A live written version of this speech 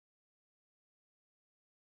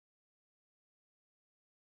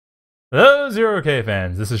Hello, ZeroK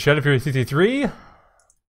fans. This is Shadow63,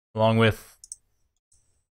 along with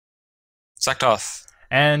Saktoth.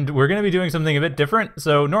 and we're going to be doing something a bit different.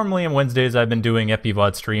 So normally on Wednesdays I've been doing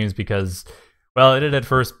FPVOD streams because, well, I did at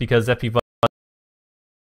first because FPVOD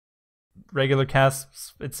regular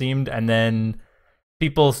casts, it seemed, and then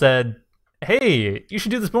people said, hey, you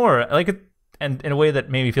should do this more. I like it, and in a way that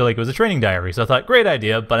made me feel like it was a training diary. So I thought, great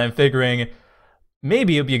idea, but I'm figuring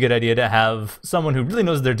maybe it would be a good idea to have someone who really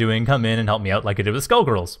knows what they're doing come in and help me out like I did with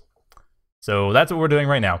Skullgirls. So that's what we're doing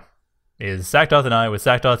right now, is Saktoth and I with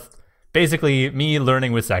Saktoth, basically me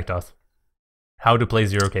learning with Saktoth how to play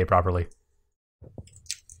ZeroK properly.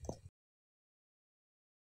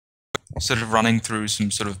 Sort of running through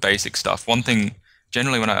some sort of basic stuff. One thing,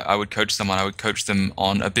 generally when I would coach someone, I would coach them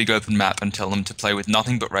on a big open map and tell them to play with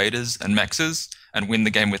nothing but raiders and mexes and win the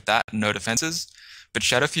game with that and no defenses. But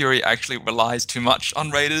Shadow Fury actually relies too much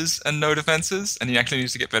on raiders and no defenses, and he actually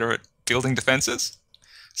needs to get better at building defenses.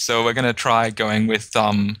 So we're going to try going with,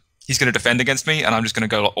 he's going to defend against me, and I'm just going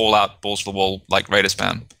to go all out, balls to the wall, like raider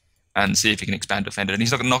spam, and see if he can expand defender. And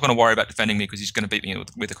he's not going to worry about defending me because he's going to beat me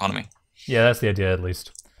with economy. Yeah, that's the idea at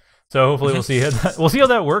least. So hopefully we'll see we'll see how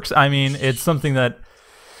that works. I mean, it's something that,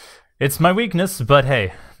 it's my weakness, but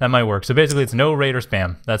hey, that might work. So basically it's no raider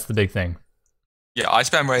spam. That's the big thing. Yeah, I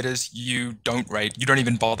spam raiders, you don't raid, you don't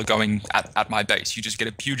even bother going at my base. You just get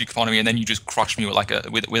a huge economy and then you just crush me with like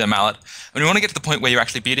with a mallet. And we want to get to the point where you're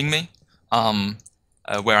actually beating me,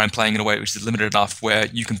 where I'm playing in a way which is limited enough where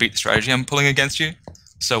you can beat the strategy I'm pulling against you.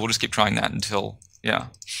 So we'll just keep trying that until, yeah.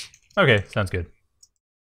 Okay, sounds good.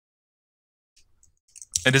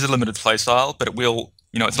 It is a limited play style, but it will,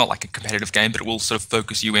 it's not like a competitive game, but it will sort of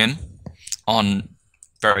focus you in on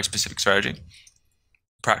very specific strategy.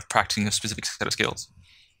 Practicing a specific set of skills.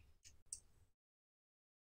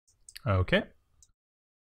 Okay.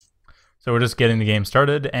 So we're just getting the game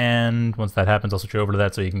started, and once that happens, I'll switch over to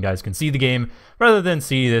that so you guys can see the game rather than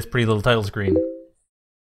see this pretty little title screen.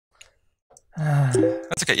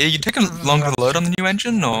 That's okay. Yeah, you taking longer to load on the new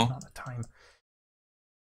engine, or? Not the time.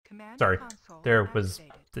 Sorry, there was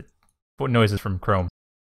the noises from Chrome.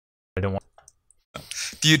 I don't want.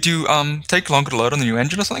 Do you take longer to load on the new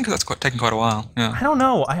engine or something? Because that's taking quite a while. Yeah. I don't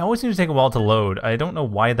know. I always seem to take a while to load. I don't know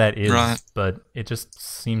why that is, right, but it just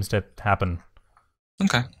seems to happen.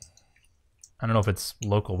 Okay. I don't know if it's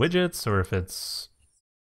local widgets or if it's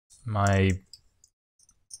my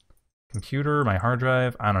computer, my hard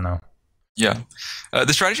drive. I don't know. Yeah.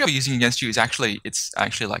 The strategy I'll be using against you is actually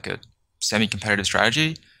like a semi-competitive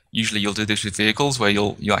strategy. Usually you'll do this with vehicles where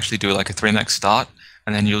you'll actually do like a 3-max start,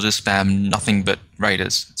 and then you'll just spam nothing but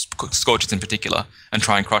raiders, scorches in particular, and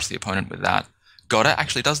try and crush the opponent with that. Goda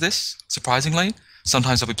actually does this, surprisingly.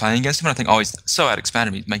 Sometimes I'll be playing against him and I think, oh, he's so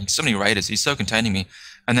out-expanded, he's making so many raiders, he's so containing me.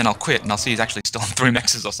 And then I'll quit and I'll see he's actually still on 3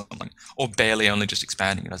 mexes or something. Or barely only just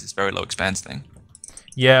expanding. He does this very low expands thing.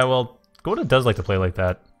 Yeah, well, Goda does like to play like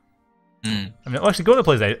that. Mm. I mean, actually, Goda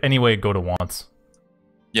plays that any way Goda wants.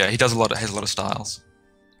 Yeah, he does has a lot of styles.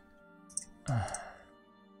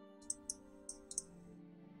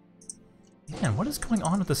 Man, what is going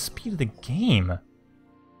on with the speed of the game?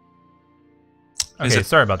 Okay,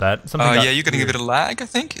 sorry about that. Yeah, you're getting a bit of lag, I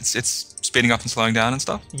think. It's speeding up and slowing down and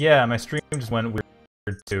stuff. Yeah, my stream just went weird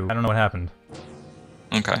too. I don't know what happened.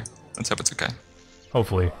 Okay, let's hope it's okay.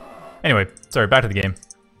 Hopefully. Anyway, sorry, back to the game.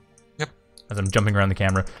 Yep. As I'm jumping around the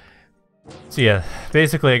camera. So yeah,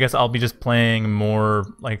 basically I guess I'll be just playing more,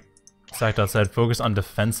 like Saktoth said, focused on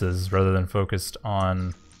defenses rather than focused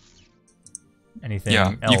on anything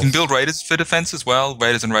else. You can build raiders for defense as well.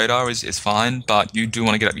 Raiders and radar is fine, but you do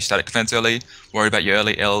want to get up your static defense early, worry about your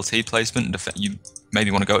early LLT placement, and you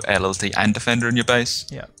maybe want to go LLT and defender in your base.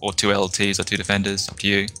 Yeah. Or 2 LLTs or 2 defenders, up to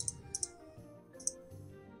you.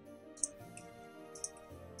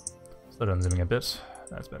 Slow down zooming a bit.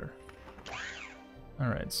 That's better.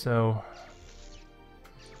 Alright, so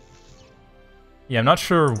yeah, I'm not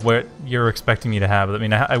sure what you're expecting me to have. I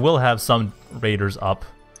mean, I will have some raiders up.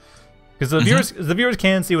 Because the viewers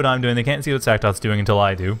can see what I'm doing, they can't see what Saktoth's doing until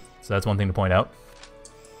I do. So that's one thing to point out.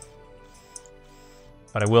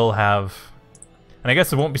 But I will have... And I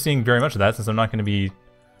guess I won't be seeing very much of that since I'm not going to be...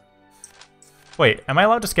 Wait, am I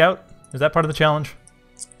allowed to scout? Is that part of the challenge?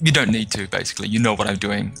 You don't need to, basically. You know what I'm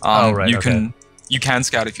doing. Oh, right, You can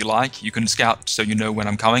scout if you like. You can scout so you know when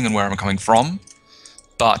I'm coming and where I'm coming from.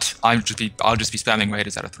 But I'll just be spamming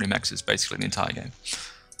raiders out of 3 mexes basically the entire game.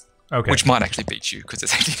 Okay. Which might actually beat you because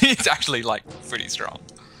it's actually like pretty strong.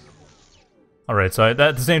 All right. So at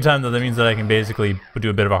the same time, though, that means that I can basically do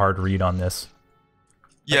a bit of a hard read on this.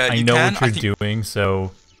 Yeah, I know what you're doing,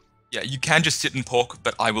 so Yeah, you can just sit and pork,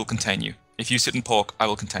 but I will contain you. If you sit and pork, I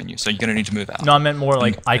will contain you. So you're gonna need to move out. No, I meant more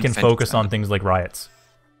like I can focus on things like riots.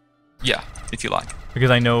 Yeah, if you like. Because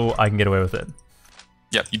I know I can get away with it.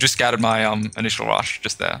 Yep, you just scattered my initial rush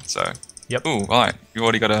just there. So. Yep. Ooh, alright. You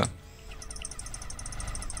already got a.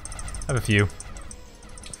 I have a few.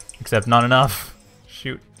 Except not enough.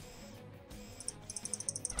 Shoot.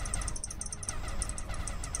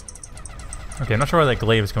 Okay, I'm not sure why that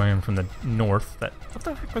glaive is coming in from the north. What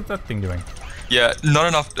the heck was that thing doing? Yeah, not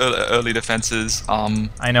enough early defenses.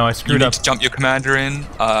 I know, I screwed up. You need to jump your commander in.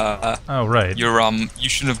 Oh, right. You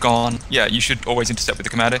shouldn't have gone. Yeah, you should always intercept with the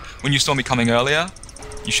commander. When you saw me coming earlier,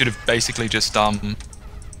 you should have basically just Yeah,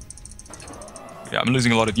 I'm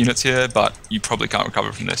losing a lot of units here, but you probably can't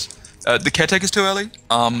recover from this. The caretaker's too early.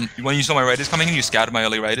 When you saw my raiders coming in, you scattered my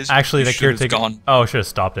early raiders. Actually, the caretaker. Oh, I should have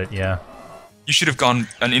stopped it. Yeah. You should have gone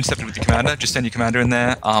and intercepted with your commander. Just send your commander in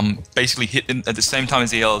there. Basically hit in at the same time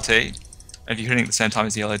as the LLT. And if you're hitting at the same time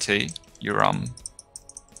as the LLT, you're right.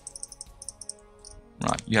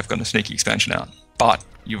 You have gotten a sneaky expansion out, but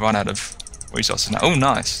you run out of resources now. Oh,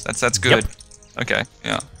 nice. That's good. Yep. Okay.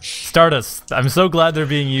 Yeah. Stardust. I'm so glad they're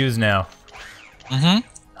being used now. Mm-hmm.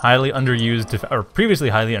 Highly underused, or previously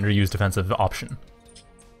highly underused defensive option.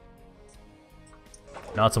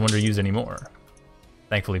 Not so underused anymore.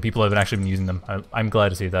 Thankfully, people have actually been using them. I'm glad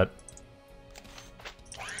to see that.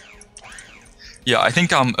 Yeah, I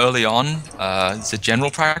think early on, it's a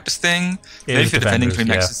general practice thing. Maybe for defending 3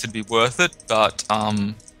 nexus it'd be worth it, but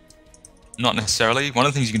not necessarily. One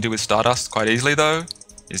of the things you can do with Stardust quite easily, though,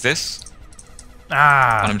 is this.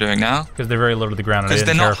 Ah! What I'm doing now. Because they're very low to the ground. Because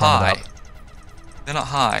they're not high. They're not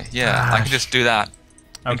high, yeah. I can just do that.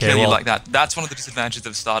 And kill you like that. That's one of the disadvantages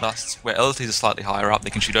of Stardust, where LLTs are slightly higher up,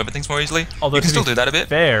 they can shoot over things more easily. Although you can still do that a bit.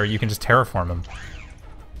 Fair, you can just terraform them.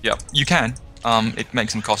 Yep, you can. It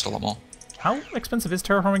makes them cost a lot more. How expensive is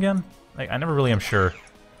terraform again? Like, I never really am sure.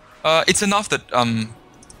 It's enough that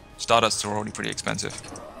Stardusts are already pretty expensive.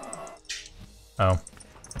 Oh.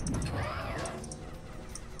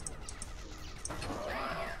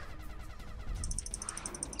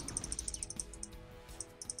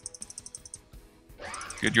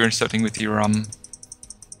 Good, you're intercepting with your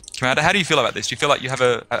commander. How do you feel about this? Do you feel like you have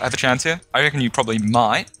a chance here? I reckon you probably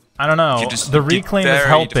might. I don't know. The reclaim is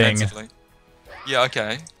helping. Yeah,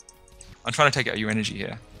 okay. I'm trying to take out your energy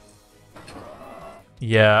here.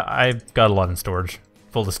 Yeah, I've got a lot in storage.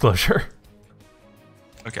 Full disclosure.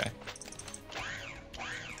 Okay.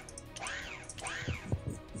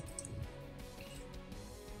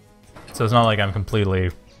 So it's not like I'm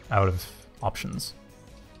completely out of options.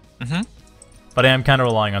 Mm-hmm. But I am kind of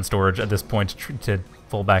relying on storage at this point to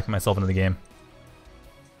pull back myself into the game.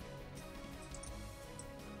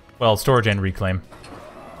 Well, storage and reclaim.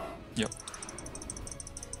 Yep.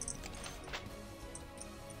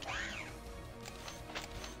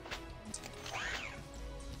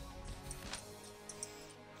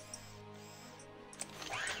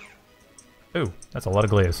 Ooh, that's a lot of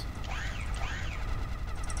glaives.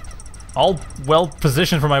 All well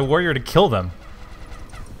positioned for my warrior to kill them.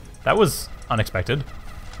 That was unexpected.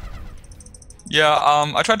 Yeah,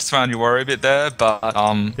 I tried to surround your warrior a bit there, but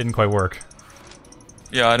didn't quite work.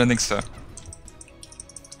 Yeah, I don't think so.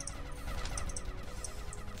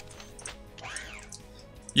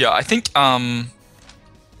 Yeah, I think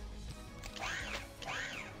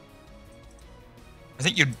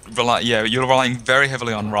you're relying very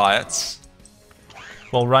heavily on riots.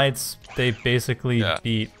 Well, riots, they basically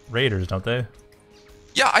beat raiders, don't they?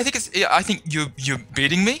 Yeah, I think you're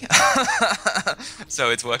beating me, so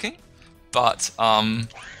it's working. But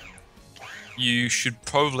you should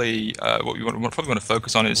probably what you probably want to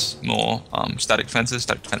focus on is more static defenses,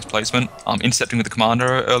 static defense placement, intercepting with the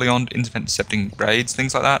commander early on, intercepting raids,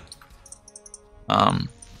 things like that.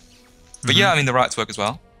 But yeah, I mean the riots work as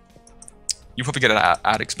well. You probably get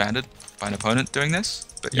out expanded by an opponent doing this.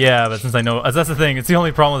 But yeah, but since I know, that's the thing. It's the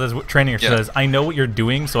only problem with this training exercise. I know what you're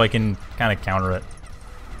doing, so I can kind of counter it.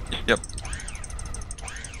 Yep.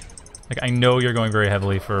 Like I know you're going very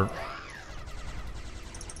heavily for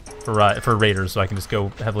raiders, so I can just go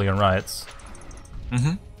heavily on riots.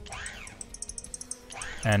 Mm-hmm.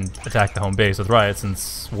 And attack the home base with riots,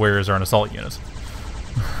 since warriors are an assault unit.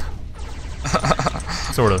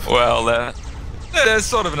 Sort of. Well, they're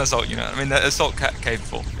sort of an assault unit. I mean, they're assault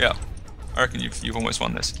capable. Yeah. I reckon you've almost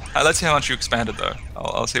won this. Let's see how much you expanded, though.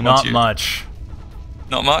 I'll see once you... Not much.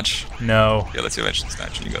 Not much? No. Yeah, let's see how much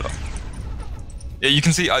expansion you got off. Yeah, you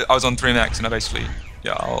can see I was on 3 max, and I basically...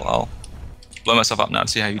 Yeah, I'll blow myself up now to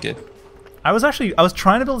see how you did. I was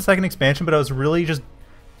trying to build a second expansion, but I was really just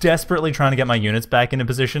desperately trying to get my units back into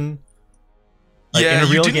position. Like, yeah, in a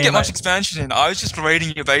real you didn't game, get much expansion in. I was just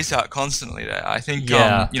raiding your base out constantly there. I think,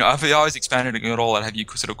 Yeah. you know, if I was expanding it at all, I'd have you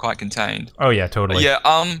sort of quite contained. Oh yeah, But totally. yeah,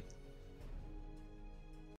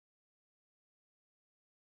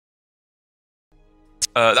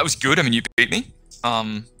 that was good. I mean, you beat me,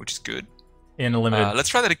 which is good. In a limited Let's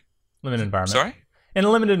try that. limited environment. Sorry? In a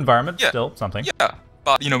limited environment, Yeah. still something. Yeah,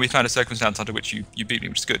 but you know, we found a circumstance under which you beat me,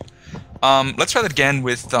 which is good. Let's try that again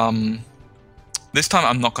with this time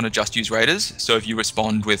I'm not going to just use raiders. So if you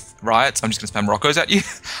respond with riots, I'm just going to spam rockos at you.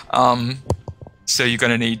 So you're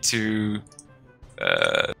going to need to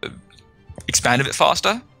expand a bit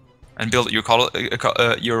faster and build your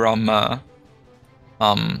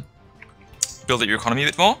build your economy a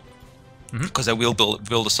bit more. Because I will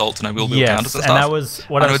build assaults and I will build counters and stuff. And that was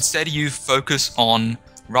what I would say to you, focus on,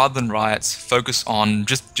 rather than riots, focus on,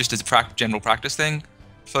 just as a general practice thing,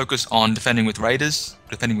 focus on defending with raiders,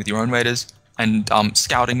 defending with your own raiders, and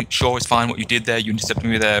scouting. Sure is fine what you did there. You intercepted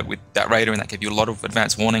me there with that raider, and that gave you a lot of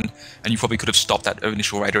advance warning, and you probably could have stopped that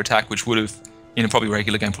initial raider attack, which would have, in a probably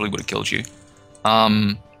regular game, probably would have killed you.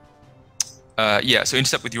 Yeah, so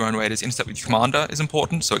intercept with your own raiders, intercept with your commander is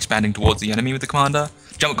important, so expanding towards the enemy with the commander.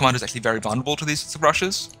 Jungle commander is actually very vulnerable to these sorts of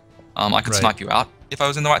rushes. I could snipe you out if I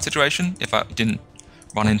was in the right situation, if I didn't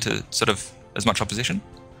run into sort of as much opposition.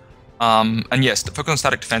 And yes, focus on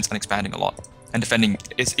static defense and expanding a lot. And defending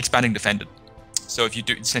is expanding defended. So if you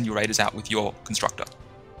do send your raiders out with your constructor.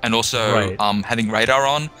 And also having radar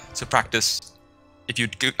on, so practice, if you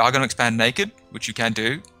are going to expand naked, which you can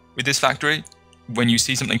do with this factory, when you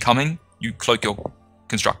see something coming, you cloak your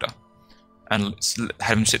constructor and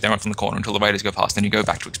have him sit there from the corner until the raiders go past, then you go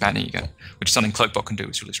back to expanding again, which is something Cloakbot can do.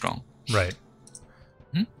 It's really strong. Right.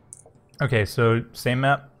 Okay, so same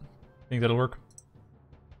map. Think that'll work?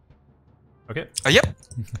 Okay. Yep.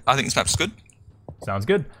 I think this map's good. Sounds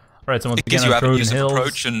good. All right, so once It gives again you on Trojan avenues of Hills.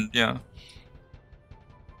 approach and yeah.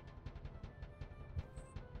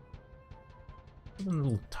 What's the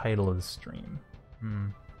little title of the stream?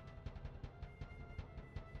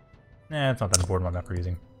 Nah, it's not that important what map we're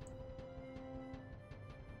using.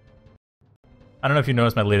 I don't know if you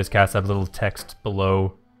noticed my latest cast, I have a little text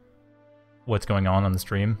below what's going on the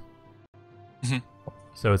stream.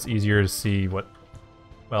 So it's easier to see what,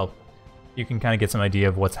 well, you can kind of get some idea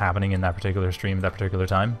of what's happening in that particular stream at that particular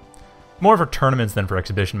time. More for tournaments than for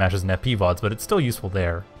exhibition matches and FPVODs, but it's still useful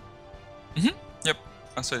there. Yep,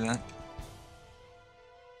 I'll say that.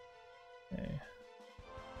 Okay.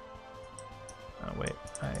 Oh wait,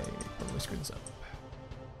 I probably screwed this up.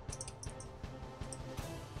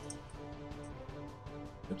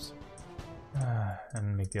 Oops.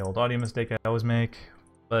 And make the old audio mistake I always make.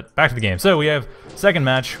 But back to the game. So we have second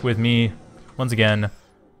match with me, once again,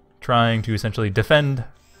 trying to essentially defend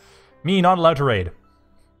me not allowed to raid.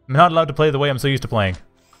 I'm not allowed to play the way I'm so used to playing.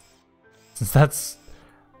 Since that's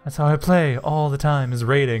how I play all the time, is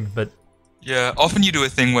raiding, but Yeah, often you do a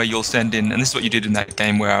thing where you'll send in, and this is what you did in that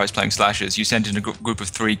game where I was playing Slashers, you sent in a group of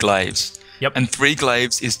 3 glaives. Yep. And 3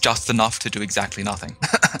 glaives is just enough to do exactly nothing.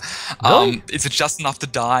 Really? It's just enough to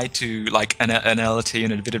die to like an LT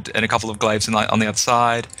and a couple of glaives on the other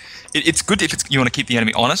side. It's good if you want to keep the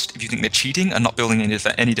enemy honest, if you think they're cheating and not building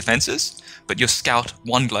any defenses, but your scout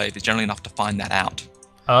 1 glaive is generally enough to find that out.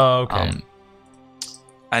 oh, okay.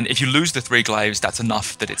 And if you lose the 3 glaives, that's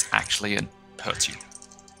enough that it hurts you.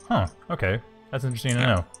 Huh, okay. That's interesting to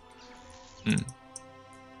know.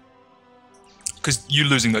 Because you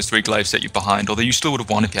losing those 3 glaives set you behind, although you still would have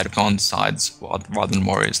won if you had gone sides rather than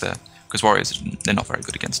warriors there. Because warriors, they're not very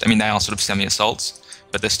good against. I mean, they are sort of semi-assaults,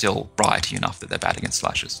 but they're still righty enough that they're bad against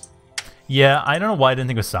slashers. Yeah, I don't know why I didn't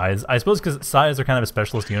think of size. I suppose because size are kind of a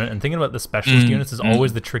specialist unit, and thinking about the specialist units is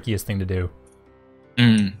always the trickiest thing to do.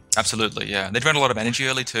 Absolutely, yeah. They drain a lot of energy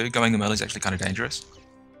early too. Going them early is actually kind of dangerous.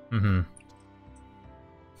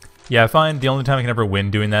 Yeah, I find the only time I can ever win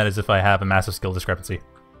doing that is if I have a massive skill discrepancy.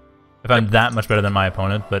 If I'm that much better than my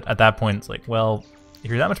opponent, but at that point it's like, well, if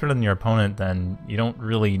you're that much better than your opponent, then you don't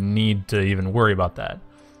really need to even worry about that.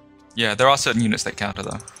 Yeah, there are certain units that counter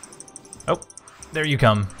though. Oh, there you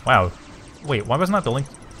come. Wow. Wait, why wasn't that building?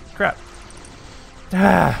 Crap.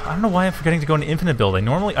 I don't know why I'm forgetting to go into infinite build.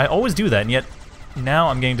 I always do that, and yet now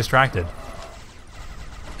I'm getting distracted.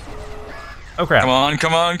 Oh crap. Come on,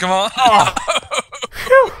 come on, come on! Oh.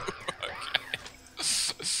 Phew.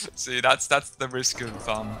 See, that's the risk of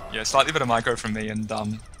yeah, slightly bit of micro from me, and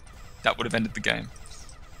that would have ended the game.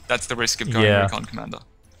 That's the risk of going recon commander.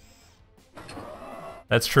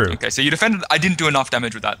 That's true. Okay, so you defended. I didn't do enough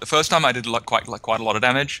damage with that. The first time I did quite a lot of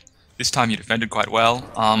damage. This time you defended quite well.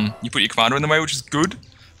 You put your commander in the way, which is good,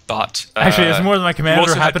 but actually, it's more than my commander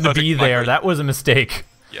also happened to be there. That was a mistake.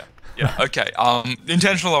 Yeah, Yeah. Okay.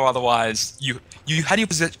 Intentional or otherwise, you had your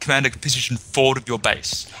commander position forward of your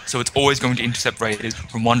base, so it's always going to intercept raiders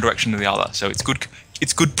from one direction to the other. So it's good.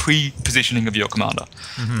 It's good pre-positioning of your commander,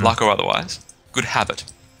 luck or otherwise. Good habit.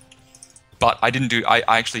 But I didn't do. I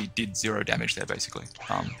actually did 0 damage there basically.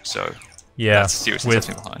 So yeah, that's seriously with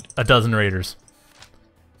something behind. a dozen raiders.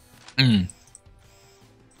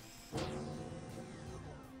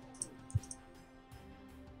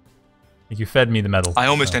 You fed me the medal. I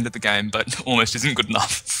almost ended the game, but almost isn't good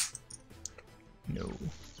enough. No.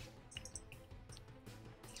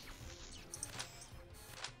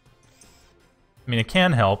 I mean, it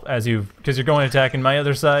can help as because you're going attacking my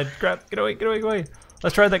other side. Crap! Get away! Get away! Get away!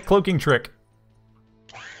 Let's try that cloaking trick.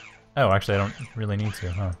 Oh, actually, I don't really need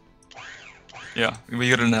to, huh? Yeah, we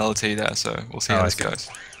got an LT there, so we'll see how this goes.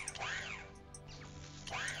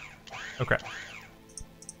 Okay.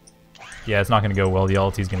 Yeah, it's not going to go well. The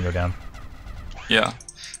LT is going to go down. Yeah.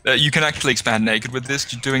 You can actually expand naked with this,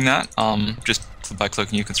 doing that, just by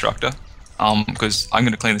cloaking your constructor. Because I'm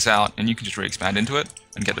going to clean this out, and you can just re-expand into it,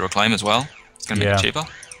 and get the reclaim as well. It's going to make it cheaper.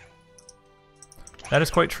 That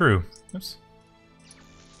is quite true. Oops.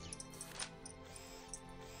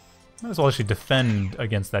 Might as well actually defend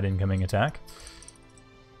against that incoming attack.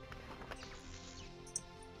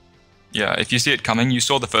 Yeah, if you see it coming, you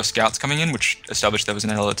saw the first scouts coming in, which established there was an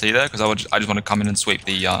LRT there, because I just want to come in and sweep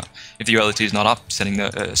the, if the LRT is not up, sending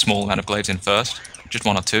the small amount of glaives in first, just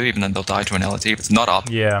 1 or 2, even then they'll die to an LRT. If it's not up,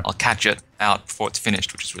 I'll catch it out before it's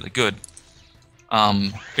finished, which is really good.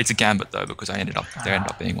 It's a gambit though, because there ended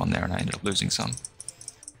up being one there and I ended up losing some.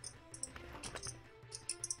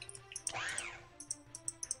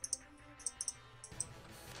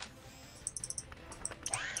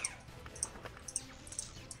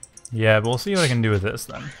 Yeah, but we'll see what I can do with this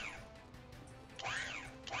then.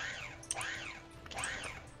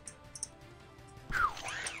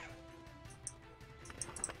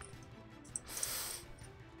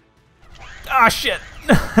 Ah, shit!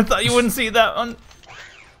 I thought you wouldn't see that one.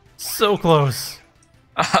 So close.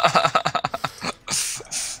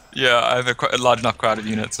 Yeah, I have a large enough crowd of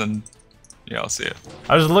units, and yeah, I'll see it.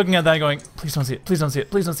 I was looking at that going, please don't see it, please don't see it,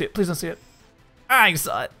 please don't see it, please don't see it. I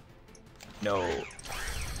saw it. No.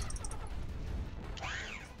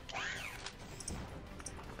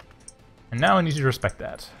 And now I need you to respect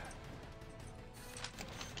that.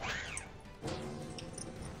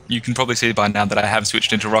 You can probably see by now that I have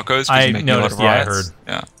switched into Rocco's. I noticed, yeah, I heard.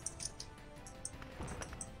 Yeah.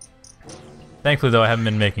 Thankfully, though, I haven't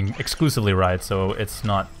been making exclusively riots, so it's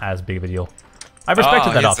not as big of a deal. I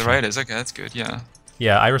respected that option. The raiders. Okay, that's good. Yeah.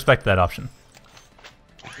 Yeah, I respect that option.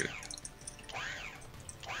 Good.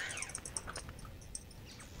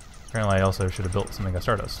 Apparently, I also should have built something that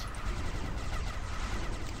Stardust.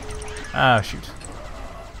 Ah, shoot.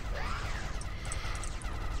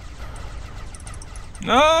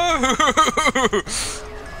 No!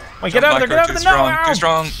 Wait, get out of there, get out of there, no! Too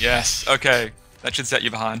strong. Yes, okay. That should set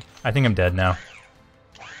you behind. I think I'm dead now.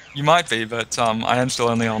 You might be, but I am still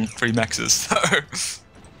only on 3 mexes, so...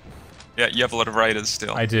 Yeah, you have a lot of raiders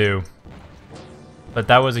still. I do. But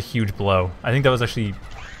that was a huge blow. I think that was actually...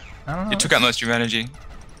 I don't know. It took out most of your energy.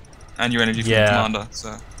 And your energy from the commander,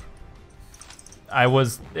 so... It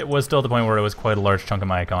was still at the point where it was quite a large chunk of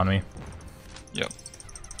my economy. Yep.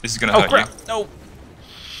 This is gonna hurt crap. you. No!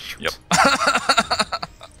 Yep.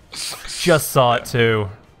 Just saw it too.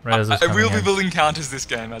 Right as it was I will be building counters this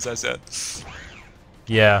game, as I said.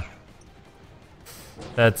 Yeah.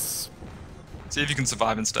 That's... See if you can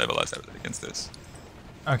survive and stabilize everything against this.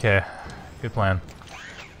 Okay. Good plan.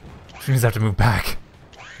 Which means I have to move back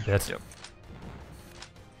a bit. Yep.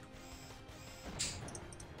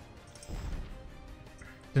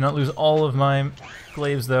 Did not lose all of my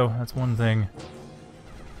glaives, though. That's one thing.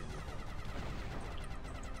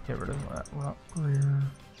 Get rid of that. Well, clear.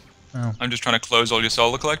 Oh. I'm just trying to close all your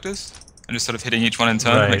solar collectors. I'm just sort of hitting each one in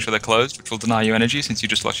turn to make sure they're closed, which will deny you energy since you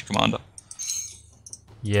just lost your commander.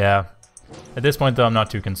 Yeah. At this point, though, I'm not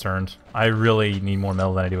too concerned. I really need more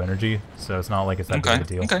metal than I do energy, so it's not like it's that big of a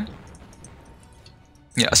deal. Okay.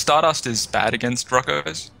 Yeah, Stardust is bad against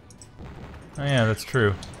Rockos. Oh yeah, that's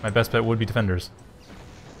true. My best bet would be defenders.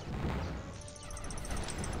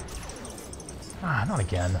 Ah, not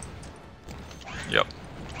again. Yep.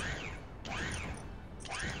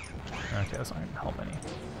 Okay, that's not going to help any.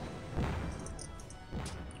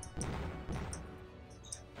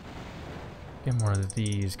 Get more of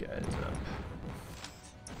these guys up.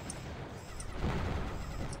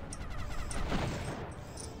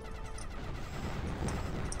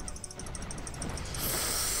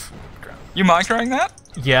 You microing that?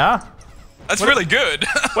 Yeah. That's really good.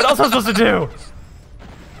 What else am I supposed to do?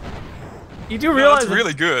 You do realize that's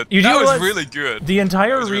really good. You do that was realize really good. The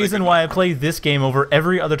entire reason why I play this game over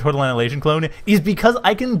every other Total Annihilation clone is because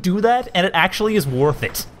I can do that, and it actually is worth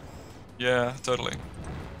it. Yeah, totally.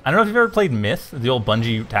 I don't know if you've ever played Myth, the old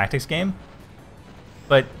Bungie tactics game,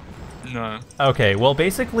 but... No. Okay, well,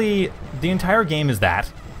 basically, the entire game is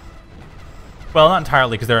that. Well, not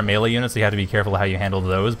entirely, because there are melee units, so you have to be careful how you handle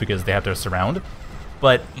those, because they have to surround.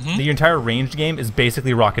 But the entire ranged game is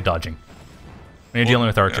basically rocket dodging when you're dealing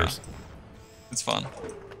with archers. Yeah. It's fun.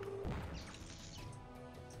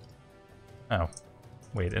 Oh.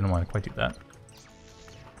 Wait, I didn't want to quite do that.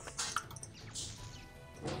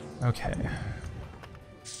 Okay.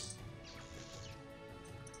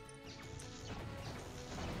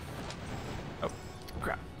 Oh,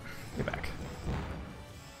 crap. Get back.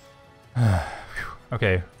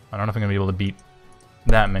 Okay, I don't know if I'm going to be able to beat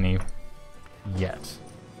that many yet.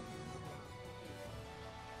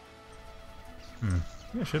 Maybe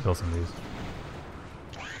I should build some of these.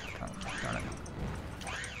 Oh, darn it.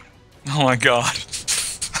 Oh my god.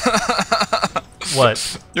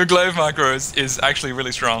 What? Your glaive macro is actually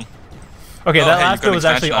really strong. Okay, that hey, last go was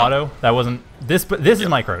actually auto. That wasn't... This is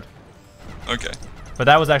microed. Okay. But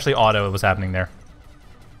that was actually auto. It was happening there.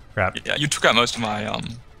 Crap. Yeah, you took out most of my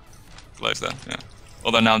glaives there, yeah.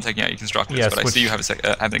 Although now I'm taking out your constructors, but I see you have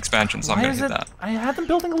an expansion, so I'm going to hit that. I had them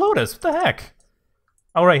building a Lotus. What the heck?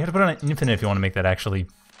 Oh, right, you have to put on an infinite if you want to make that actually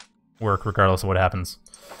work, regardless of what happens.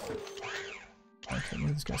 Okay,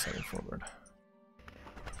 move this guy slightly forward.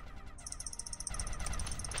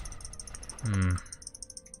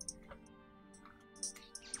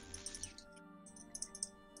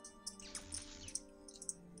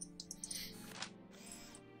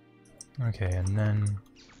 Okay, and then...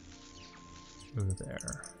 Move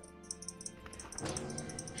there.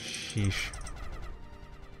 Sheesh.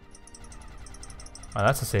 Wow,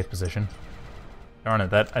 that's a safe position. Darn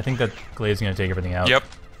it, I think that glaive's gonna take everything out. Yep.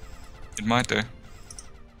 It might do.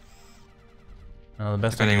 No, the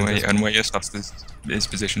best depending on where your stuff is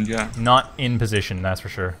positioned, yeah. Not in position, that's for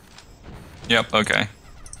sure. Yep, okay.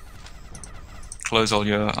 Close all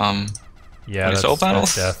your yeah, your soul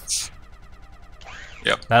panels. That's death.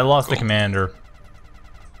 Yep. That lost the commander.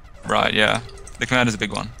 Right, yeah. The commander's a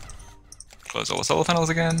big one. Close all the solar panels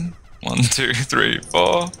again. 1, 2, 3, 4.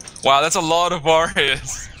 Wow, that's a lot of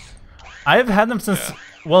warriors. I've had them since... Yeah.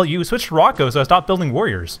 Well, you switched to Rocco, so I stopped building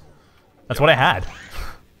warriors. That's what I had.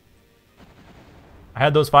 I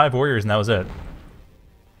had those 5 warriors, and that was it.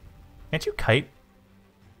 Can't you kite?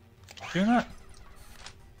 Doing that?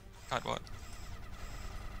 Kite what?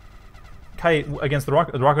 Kite against the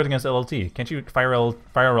rocket against LLT. Can't you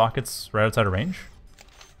fire rockets right outside of range?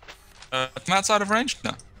 From outside of range?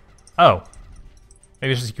 No. Oh.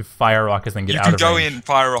 Maybe it's just you can fire rockets and then get out of range. You can go in,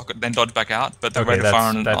 fire a rocket, then dodge back out, but the rate of fire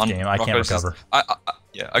on game. I can't recover.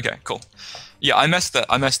 Yeah, okay, cool. Yeah, I messed the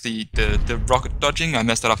rocket dodging, I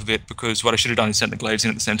messed that up a bit because what I should have done is sent the glaives in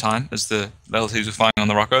at the same time as the LLTs were firing on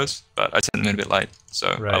the Roccos, but I sent them in a bit late, so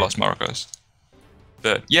I lost my Roccos.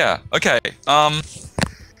 But yeah, okay.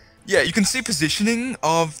 Yeah, you can see positioning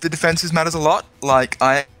of the defenses matters a lot. Like,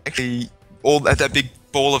 I actually, that big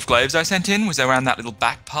ball of glaives I sent in was around that little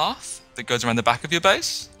back path that goes around the back of your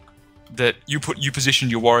base. That you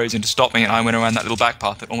positioned your warriors in to stop me, and I went around that little back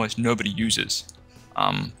path that almost nobody uses.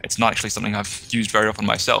 It's not actually something I've used very often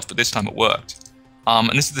myself, but this time it worked. And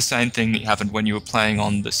this is the same thing that happened when you were playing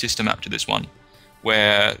on the system map to this one,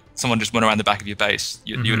 where someone just went around the back of your base,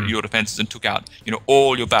 your defenses, and took out,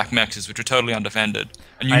 all your back mexes, which were totally undefended,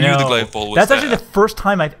 and you knew the glaive ball was That's there. actually the first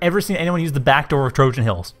time I've ever seen anyone use the back door of Trojan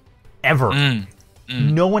Hills, ever.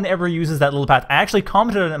 No one ever uses that little path. I actually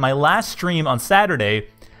commented on it in my last stream on Saturday.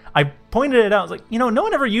 I pointed it out. I was like, no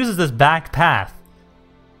one ever uses this back path.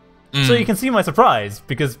 So you can see my surprise,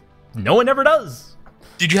 because no one ever does.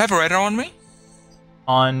 Did you have a radar on me?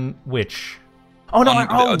 On which? Oh, no,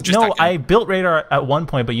 I built radar at one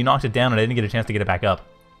point, but you knocked it down, and I didn't get a chance to get it back up.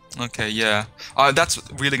 Okay, yeah. That's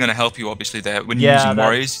really going to help you, obviously, there. When you're using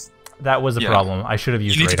warriors. That was a problem. I should have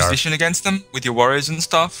used radar. You need to position against them with your warriors and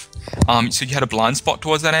stuff. So you had a blind spot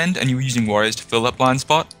towards that end, and you were using warriors to fill that blind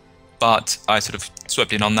spot. But I sort of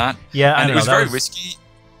swept in on that. Yeah, and it was very risky.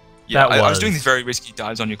 Yeah, I was doing these very risky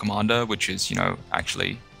dives on your commander, which is,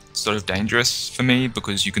 actually sort of dangerous for me,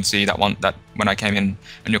 because you can see that when I came in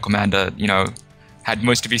and your commander, had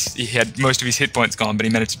most of his hit points gone, but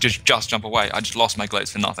he managed to just jump away. I just lost my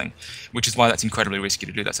glaives for nothing, which is why that's incredibly risky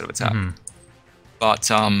to do that sort of attack.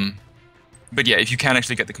 But yeah, if you can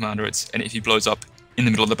actually get the commander, and if he blows up in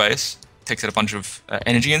the middle of the base, takes out a bunch of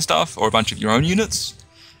energy and stuff, or a bunch of your own units,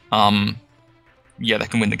 yeah, that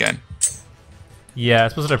can win the game. Yeah, I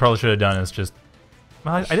suppose what I probably should have done is just...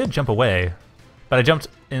 Well, I did jump away, but I jumped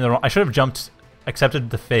in the wrong. I should have jumped, accepted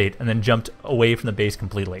the fate, and then jumped away from the base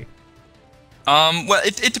completely. Well,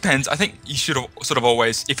 it depends. I think you should sort of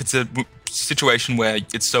always, if it's a situation where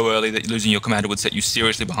it's so early that losing your commander would set you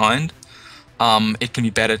seriously behind, it can be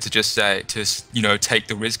better to just say, take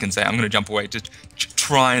the risk and say, I'm going to jump away, just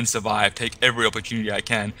try and survive, take every opportunity I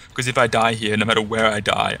can, because if I die here, no matter where I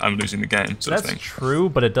die, I'm losing the game, sort of thing. That's true,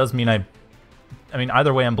 but it does mean I mean,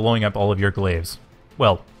 either way, I'm blowing up all of your glaives.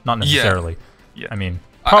 Well, not necessarily. Yeah. I mean,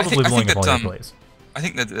 probably blowing up all your glaives. I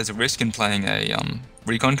think that there's a risk in playing a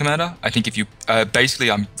recon commander. I think if you basically,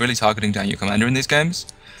 I'm really targeting down your commander in these games,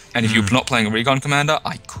 and if you're not playing a recon commander,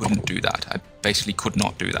 I couldn't do that. I basically could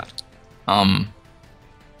not do that.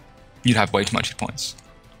 You'd have way too much hit points.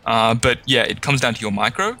 But yeah, it comes down to your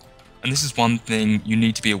micro, and this is one thing you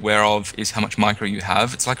need to be aware of: is how much micro you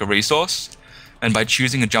have. It's like a resource, and by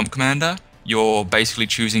choosing a jump commander, you're basically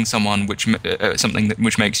choosing someone which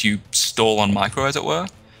which makes you stall on micro, as it were.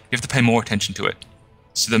 You have to pay more attention to it.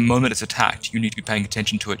 So the moment it's attacked, you need to be paying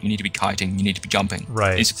attention to it. You need to be kiting. You need to be jumping.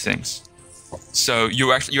 Right. These are things. So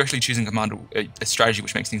you're actually choosing a strategy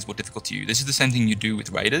which makes things more difficult to you. This is the same thing you do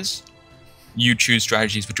with raiders. You choose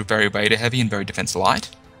strategies which are very raider heavy and very defense light.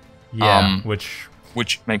 Yeah. Which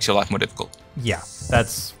makes your life more difficult. Yeah.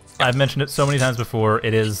 That's. Yeah. I've mentioned it so many times before.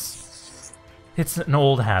 It's an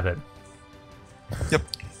old habit. Yep.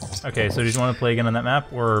 Okay. So do you want to play again on that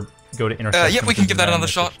map or go to intersection? Yeah, we can give that another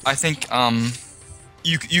shot. I think.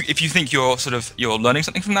 If you think you're learning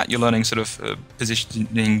something from that, you're learning sort of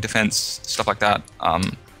positioning, defense, stuff like that.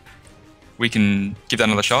 We can give that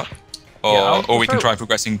another shot, or we can try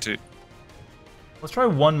progressing to. Let's try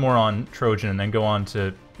one more on Trojan and then go on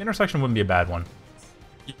to intersection. Wouldn't be a bad one.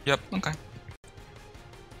 Yep. Okay.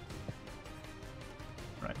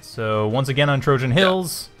 Right. So once again on Trojan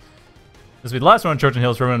Hills. This will be the last one on Trojan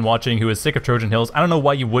Hills for everyone watching who is sick of Trojan Hills. I don't know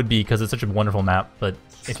why you would be, because it's such a wonderful map, but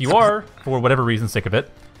if you are, for whatever reason, sick of it,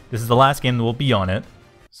 this is the last game that will be on it,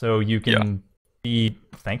 so you can be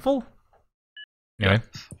thankful. Anyway.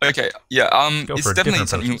 Yeah. Okay. Yeah. Go it's for a definitely different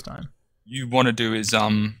something this time. you want to do is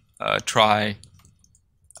try.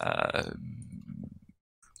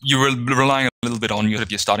 You're relying a little bit on your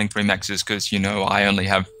starting 3 mexes because I only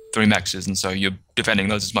have 3 mexes, and so you're defending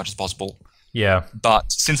those as much as possible. Yeah.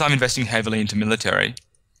 But since I'm investing heavily into military,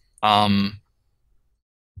 I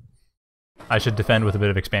should defend with a bit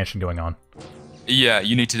of expansion going on. Yeah,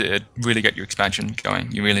 you need to really get your expansion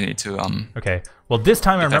going. You really need to. Okay. Well, this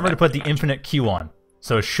time I remember to put the infinite Q on,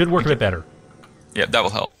 so it should work a bit better. Yeah, that will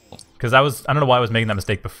help. Because I don't know why I was making that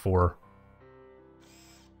mistake before.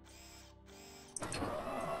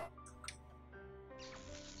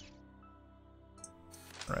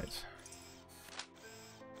 Right.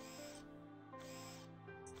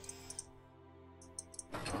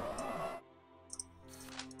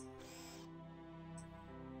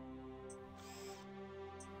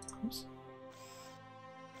 Oops.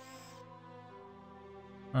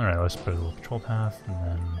 Alright, let's put a little control path and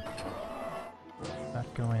then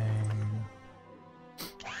that going.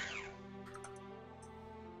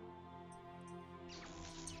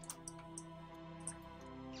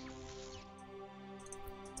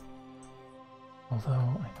 Although,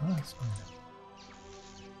 I know that's going to...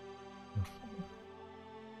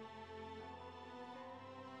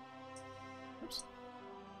 Oops.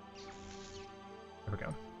 There we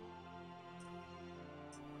go.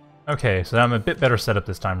 Okay, so I'm a bit better set up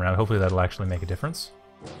this time around. Hopefully that'll actually make a difference.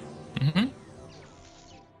 Mm-hmm.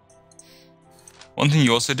 One thing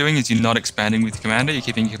you're also doing is you're not expanding with your commander, you're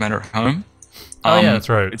keeping your commander at home. Oh yeah, that's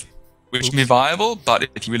right. Which can be viable, but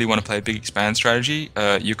if you really want to play a big expand strategy,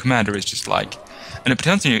 your commander is just like... And it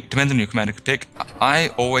depends on your commander to pick. I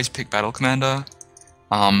always pick battle commander.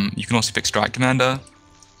 You can also pick strike commander,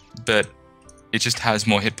 but it just has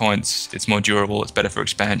more hit points. It's more durable. It's better for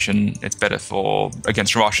expansion. It's better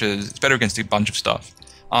against rushes. It's better against a bunch of stuff.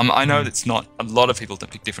 I know that's not a lot of people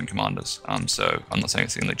that pick different commanders. So I'm not saying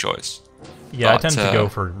it's the only choice. Yeah, but, I tend to go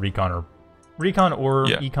for recon or econ.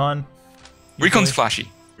 Usually. Recon's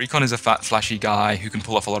flashy. Recon is a flashy guy who can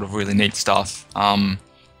pull off a lot of really neat stuff.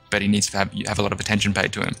 But he needs to have a lot of attention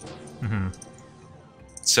paid to him. Mm-hmm.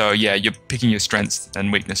 So yeah, you're picking your strengths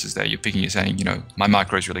and weaknesses there. You're saying, my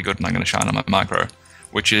micro is really good and I'm going to shine on my micro,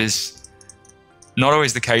 which is not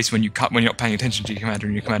always the case when you're not paying attention to your commander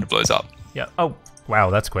and your commander blows up. Yeah. Oh, wow,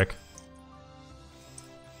 that's quick.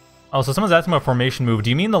 Oh, so someone's asking about formation move. Do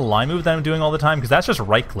you mean the line move that I'm doing all the time? Because that's just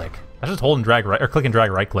right click. That's just hold and drag right, or click and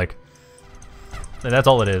drag right click. That's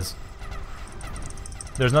all it is.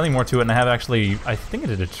 There's nothing more to it, and I think I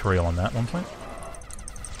did a tutorial on that at one point.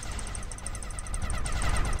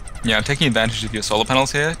 Yeah, I'm taking advantage of your solar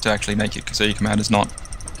panels here to actually make it so your commander's not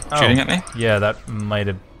shooting at me. Yeah, that might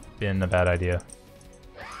have been a bad idea.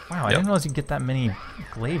 Wow, I didn't realize you could get that many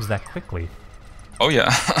glaives that quickly. Oh yeah.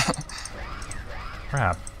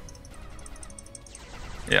 Crap.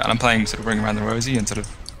 Yeah, and I'm playing sort of Ring Around the Rosie and sort of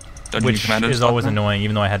dodging Which commanders. is always annoying,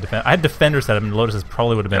 even though I had defender set up, and Lotuses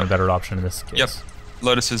probably would have been a better option in this case. Yep.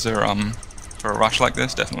 Lotuses are for a rush like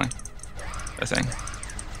this, definitely. I think.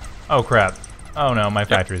 Oh crap. Oh no, my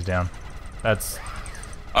factory's down. That's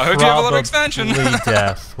I hope you have a lot of expansion.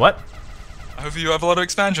 Death. What? I hope you have a lot of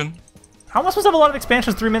expansion. How am I supposed to have a lot of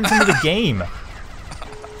expansions 3 minutes into the game?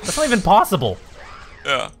 That's not even possible.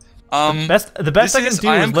 Yeah. The best I can do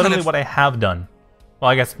is literally what I have done. Well,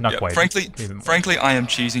 I guess not quite. Frankly, I am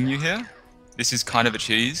cheesing you here. This is kind of a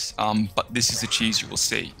cheese, but this is a cheese you will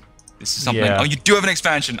see. This is something. Oh, you do have an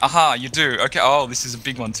expansion. Aha, you do. Okay. Oh, this is a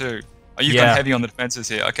big one too. Oh, you've gone heavy on the defenses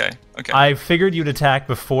here. Okay. Okay. I figured you'd attack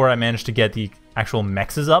before I managed to get the actual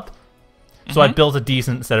mexes up, so I built a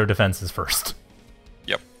decent set of defenses first.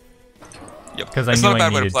 Yep. Yep. Because I knew I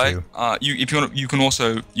needed to. If you want, you can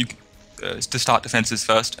also to start defenses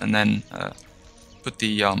first, and then put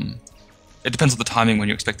the It depends on the timing when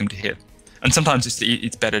you expect them to hit, and sometimes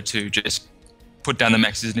it's better to just put down the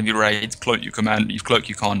mexes, and if you raids, cloak your command, you cloak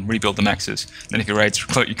your con, rebuild the mexes. Then if you raids,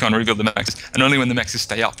 cloak your con, rebuild the mexes, and only when the mexes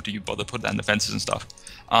stay up do you bother put down defenses and stuff.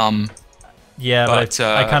 Yeah, but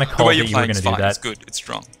I kind of called that you were going to do that. It's good. It's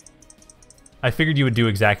strong. I figured you would do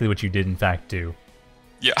exactly what you did, in fact, do.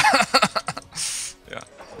 Yeah. Yeah.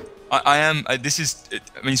 I am. I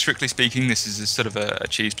mean, strictly speaking, this is a sort of a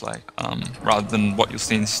cheese play, rather than what you'll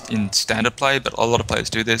see in standard play. But a lot of players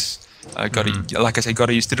do this. Like I say,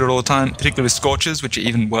 gotta used to do it all the time, particularly with Scorches, which are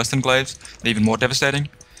even worse than Glaives, they're even more devastating.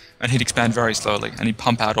 And he'd expand very slowly, and he'd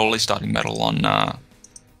pump out all his starting metal on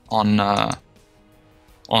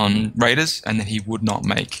Raiders, and then he would not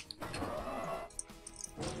make.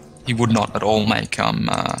 He would not at all make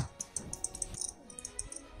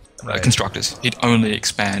constructors. He'd only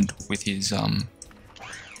expand with his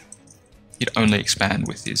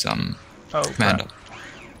commander.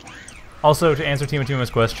 Also, to answer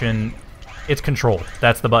Timatuma's question, it's control.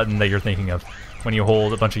 That's the button that you're thinking of when you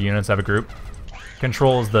hold a bunch of units out of a group.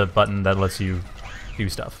 Control is the button that lets you do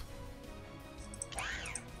stuff.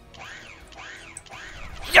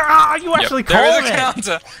 Yeah, you actually called it. There is a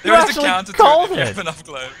counter. There is a counter to it. If you have enough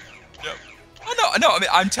glaive. Yep. Oh no! I mean,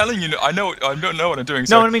 I'm telling you, I don't know what I'm doing.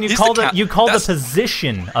 No, I mean you called it. You called the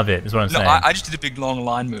position of it. Is what I'm saying. No, I just did a big long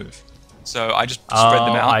line move. So I just spread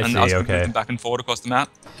them out and I was moving them back and forward across the map.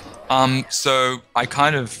 So I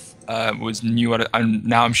kind of knew what.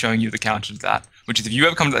 Now I'm showing you the counter to that, which is if you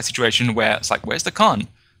ever come to that situation where it's like, where's the con?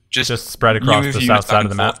 Just spread across the south side of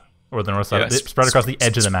the map or the north side. Spread across the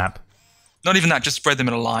edge of the map. Not even that. Just spread them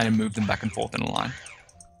in a line and move them back and forth in a line.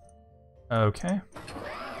 Okay.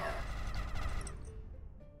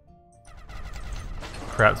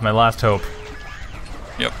 Crap, it's my last hope.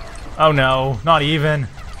 Yep. Oh no, not even.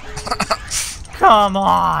 Come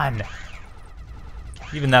on!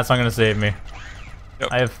 Even that's not gonna save me. Yep.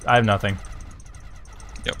 I have nothing.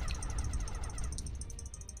 Yep.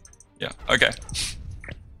 Yeah, okay.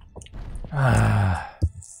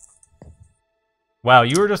 Wow,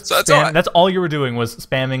 you were just so that's all you were doing was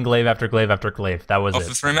spamming glaive after glaive after glaive. That was it. Off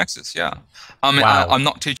the 3 mexes, yeah. I mean, wow. I'm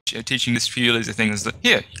not teaching this purely as a thing as that,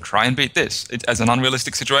 here, try and beat this. As an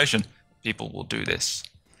unrealistic situation, people will do this.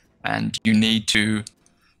 And you need to...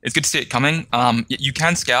 It's good to see it coming. You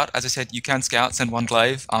can scout, as I said, you can scout, send 1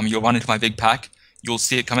 glaive. You'll run into my big pack. You'll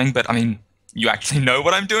see it coming, but I mean, you actually know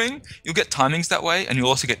what I'm doing. You'll get timings that way, and you'll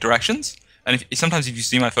also get directions. And sometimes if you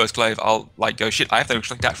see my first glaive, I'll like go, shit, I have to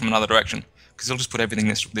attack from another direction. Because it'll just put everything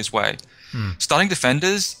this way. Starting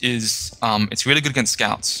defenders is it's really good against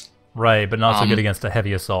scouts. Right, but not so good against a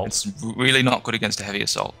heavy assault. It's really not good against a heavy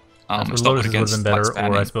assault. It's not good against would have been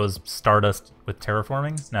better, or I suppose Stardust with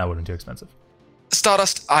terraforming? No, it would have been too expensive.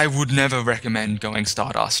 Stardust, I would never recommend going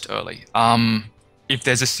Stardust early. If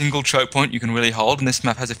there's a single choke point you can really hold, and this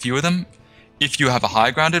map has a few of them, if you have a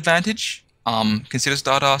high ground advantage, consider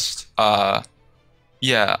Stardust.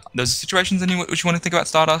 Yeah, there's situations in which you want to think about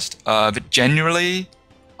Stardust, but generally,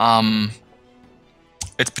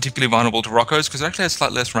 it's particularly vulnerable to Rockos because it actually has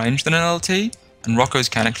slightly less range than an LT, and Rockos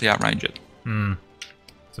can actually outrange it.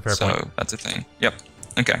 That's a fair point. So that's a thing. Yep.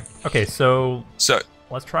 Okay. Okay, so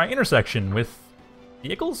let's try intersection with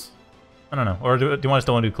vehicles. I don't know, or do you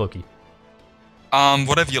still want to do Cloaky?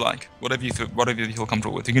 Whatever you like, whatever you feel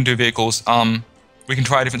comfortable with. You can do vehicles. We can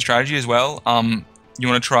try a different strategy as well. You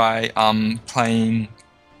want to try playing.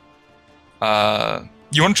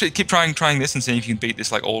 You want to keep trying this and see if you can beat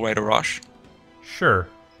this like all raider rush. Sure.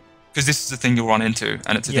 Because this is the thing you'll run into,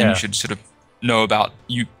 and it's a thing you should sort of know about,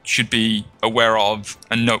 you should be aware of,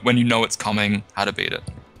 and know when you know it's coming, how to beat it.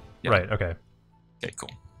 Yeah. Right. Okay. Okay.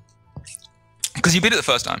 Cool. Because you beat it the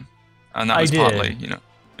first time, and that I was did. partly, you know,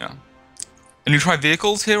 yeah. And you try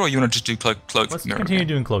vehicles here, or you want to just do cloak? Let's continue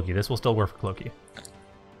doing Cloaky. This will still work for Cloaky.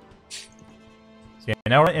 So yeah,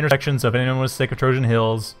 now we're at intersection, so if anyone was sick of Trojan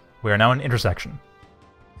Hills, we are now in intersection.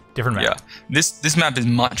 Different map. Yeah, this map is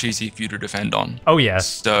much easier for you to defend on. Oh yes.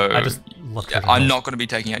 So I just love Trojan I'm Hills. not going to be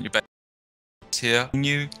taking out your base here,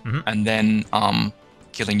 and then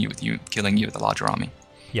killing you with a larger army.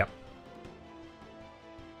 Yep.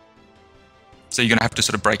 So you're going to have to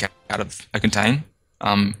sort of break out of a contain.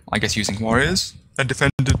 I guess using warriors, a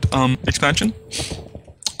defended expansion,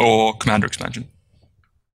 or commander expansion.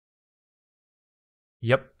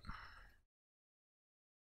 Yep.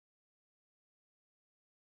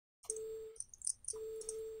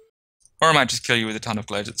 Or I might just kill you with a ton of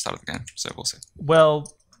glaives at the start of the game, so we'll see.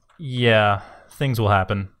 Well, yeah, things will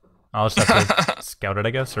happen. I'll just have to scout it,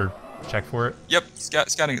 I guess, or check for it. Yep,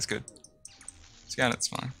 scouting is good. Scout it's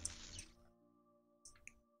fine.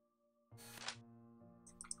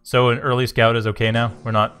 So an early scout is okay now?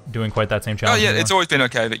 We're not doing quite that same challenge Oh yeah, anymore? it's always been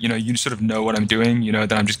okay, but you know, you sort of know what I'm doing. You know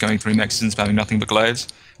that I'm just going through mexes and spamming nothing but glaives.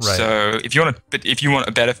 Right. So if you want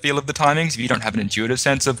a better feel of the timings, if you don't have an intuitive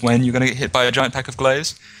sense of when you're going to get hit by a giant pack of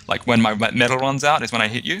glaives, like when my metal runs out is when I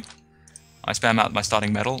hit you. I spam out my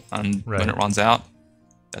starting metal, and when it runs out,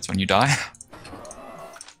 that's when you die.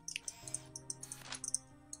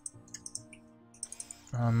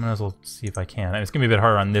 I might as well see if I can. And it's going to be a bit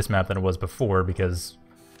harder on this map than it was before because...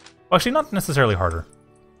 Well, actually, not necessarily harder.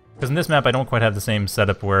 Because in this map, I don't quite have the same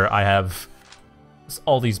setup where I have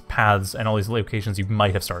all these paths and all these locations you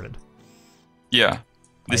might have started. Yeah.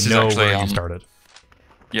 This is actually where you started.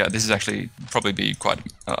 Yeah, this is actually probably be quite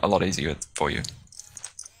a lot easier for you.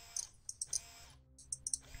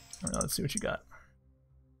 Let's see what you got.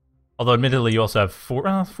 Although, admittedly, you also have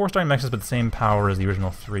four-star mexes, but the same power as the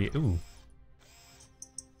original 3. Ooh.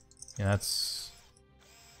 Yeah, that's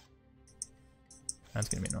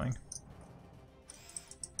gonna be annoying.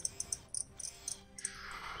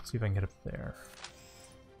 Let's see if I can get up there.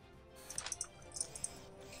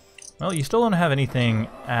 Well, you still don't have anything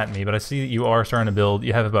at me, but I see that you are starting to build.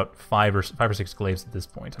 You have about five or six glaives at this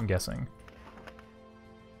point, I'm guessing.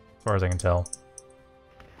 As far as I can tell.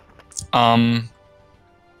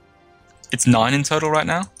 It's 9 in total right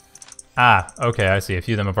now. Ah, okay, I see. A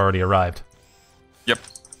few of them have already arrived. Yep.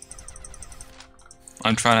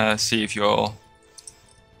 I'm trying to see if you're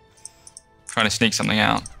trying to sneak something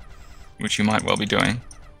out, which you might well be doing.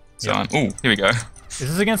 So yep. ooh, here we go. Is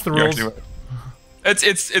this against the rules?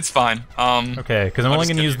 It's fine. Okay, because I'm only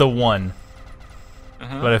going to use the 1.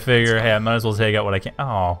 But I figure, hey, I might as well take out what I can.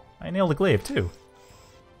 Oh, I nailed a glaive too.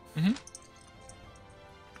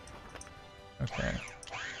 Okay.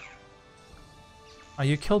 Oh,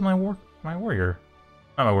 you killed my warrior.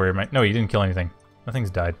 Not my warrior. No, you didn't kill anything. Nothing's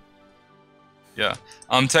died. Yeah.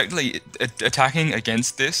 Technically, attacking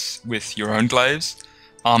against this with your own glaives,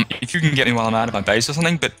 if you can get me while I'm out of my base or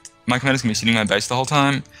something, but my commander's going to be sitting in my base the whole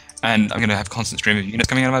time, and I'm going to have a constant stream of units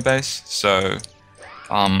coming out of my base, so,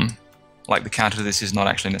 like, the counter to this is not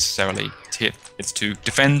actually necessarily to hit, it's to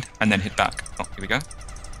defend and then hit back. Oh, here we go.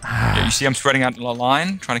 Yeah, you see I'm spreading out a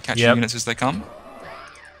line, trying to catch the units as they come.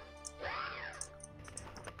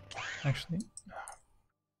 Actually...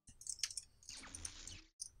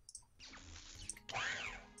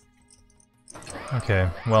 Okay,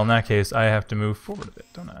 well in that case, I have to move forward a bit,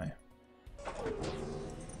 don't I?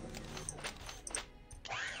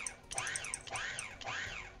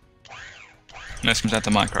 Next comes out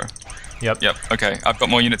to micro. Yep. Yep, okay, I've got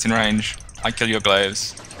more units in range. I kill your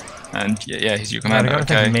glaives. And yeah, here's your commander, I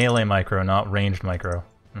gotta okay. think melee micro, not ranged micro.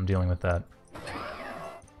 I'm dealing with that.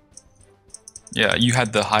 Yeah, you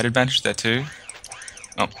had the height advantage there too.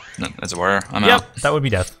 Oh, no, there's a warrior. I'm out. Yep, that would be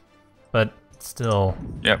death. But still...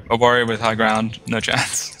 Yep, a warrior with high ground, no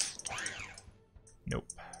chance. Nope.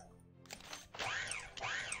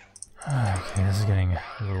 Okay, this is getting a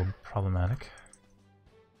little problematic.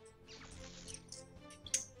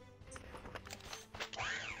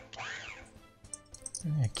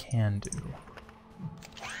 Something I can do.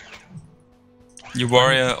 Your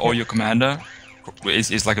warrior or your commander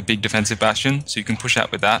is like a big defensive bastion, so you can push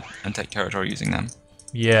out with that and take territory using them.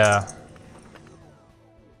 Yeah.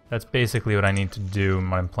 That's basically what I need to do and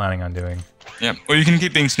what I'm planning on doing. Yeah, or you can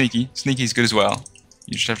keep being sneaky. Sneaky's good as well.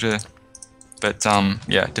 You just have to... But,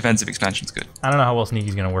 yeah, defensive expansion's good. I don't know how well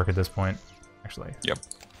sneaky's gonna work at this point, actually. Yep.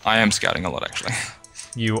 I am scouting a lot, actually.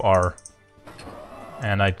 You are.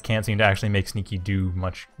 And I can't seem to actually make sneaky do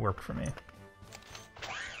much work for me.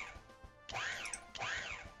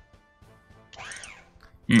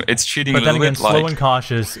 It's cheating But a then little again, bit. slow Like, and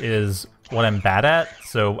cautious is what I'm bad at,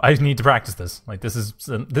 so I need to practice this. Like this is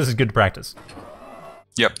good to practice.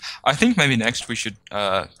 yep. I think maybe next we should.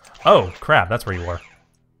 Oh crap! That's where you were.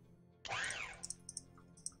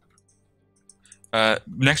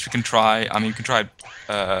 Next we can try. I mean, you can try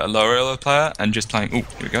a lower elo player and just playing. Oh,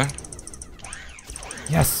 here we go.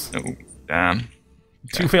 Yes. Oh, damn.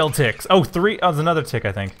 Okay. 2 failed ticks. Oh, 3. Oh, there's another tick,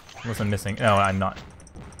 I think. Unless I'm missing. No, I'm not.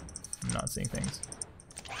 I'm not seeing things.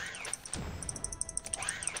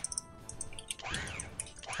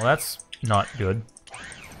 Well, that's not good.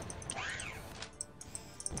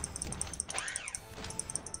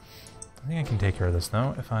 I think I can take care of this,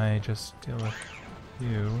 though, if I just deal with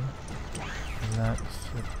you. Is that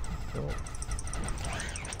built?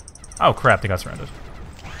 Oh, crap, they got surrounded.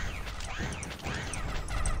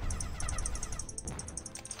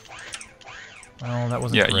 Well, that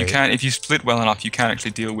wasn't great. You can, if you split well enough, you can actually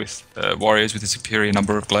deal with warriors with a superior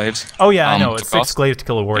number of glaives. Oh yeah, I know. It's 6 glaives to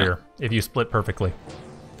kill a warrior if you split perfectly.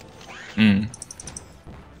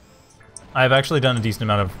 I've actually done a decent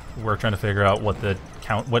amount of work trying to figure out what the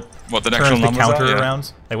what the turns the counter are,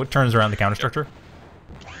 around, like what turns around the counter structure.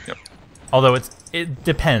 Yep. Although it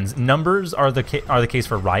depends. Numbers are the case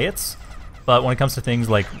for riots, but when it comes to things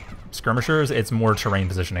like skirmishers, it's more terrain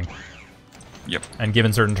positioning. Yep. And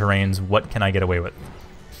given certain terrains, what can I get away with?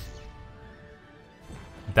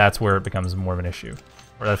 That's where it becomes more of an issue.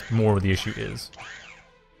 Or that's more what the issue is.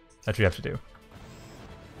 That's what you have to do.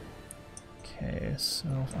 Okay, so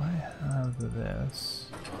if I have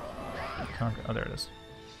this... Oh, there it is.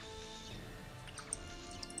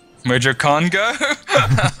 Where'd your con go?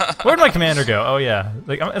 Where'd my commander go? Oh yeah.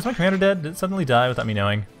 Like, is my commander dead? Did it suddenly die without me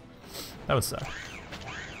knowing? That would suck.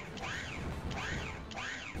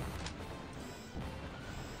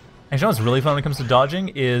 Actually, you know what's really fun when it comes to dodging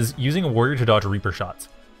is using a warrior to dodge Reaper shots.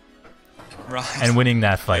 Right. And winning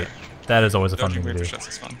that fight. That is always a fun Dodging thing to Reaper do. shots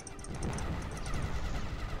is fun.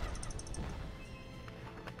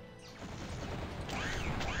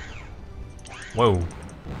 Whoa.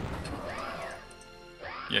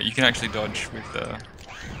 Yeah, you can actually dodge with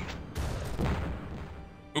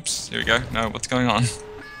Oops, here we go. No, what's going on?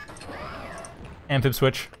 Amphib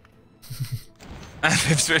switch.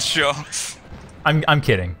 Amphib switch, sure. I'm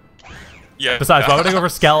kidding. Yeah. Besides, why would I go for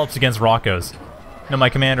scallops against Roccos? No, my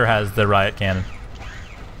commander has the riot cannon.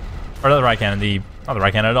 Or not the riot cannon, not the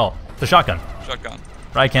riot cannon at all. The shotgun. Shotgun.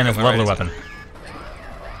 Riot cannon is a leveler weapon.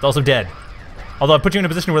 It's also dead. Although I put you in a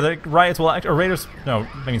position where the riots will act, or raiders, no,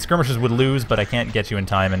 I mean skirmishers would lose, but I can't get you in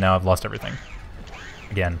time, and now I've lost everything.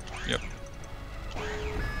 Again. Yep.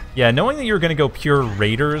 Yeah, knowing that you were going to go pure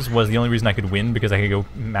raiders was the only reason I could win, because I could go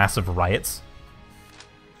massive riots.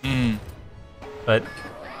 But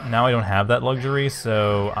now I don't have that luxury,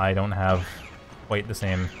 so I don't have quite the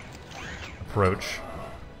same approach.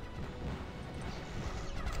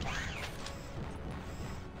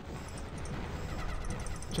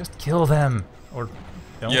 Just kill them, or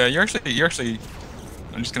don't. Yeah, you're actually.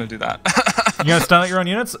 I'm just gonna do that. You gonna stun out your own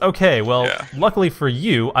units? Okay, well, Yeah. luckily for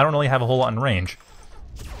you, I don't really have a whole lot in range.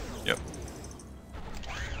 Yep.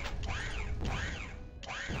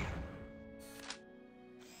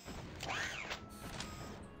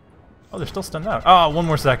 Oh, they're still stunned out. Oh, one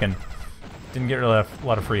more second. Didn't get really a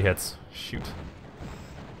lot of free hits. Shoot.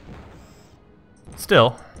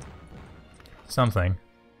 Still. Something.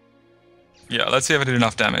 Yeah, let's see if I did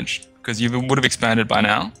enough damage, because you would have expanded by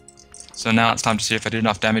now. So now it's time to see if I did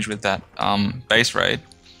enough damage with that base raid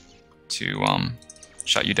to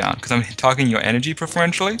shut you down. Because I'm targeting your energy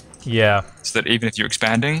preferentially, Yeah. so that even if you're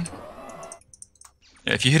expanding,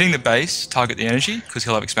 yeah, if you're hitting the base, target the energy, because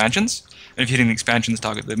he'll have expansions. And if you're hitting the expansions,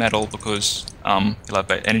 target the metal, because he'll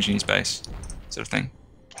have energy in his base, sort of thing.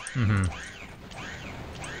 Mm-hmm.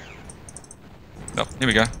 Oh, here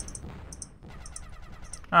we go.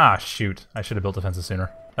 Ah, shoot. I should have built defenses sooner.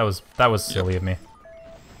 That was silly of me.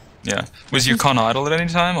 Yeah. Was your con idle at any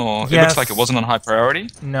time, or it Yes. looks like it wasn't on high priority?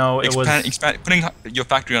 No, it was... Putting your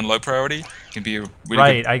factory on low priority can be a really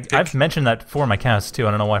Right, good pick. I've mentioned that before in my cast too.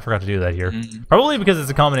 I don't know why I forgot to do that here. Probably because it's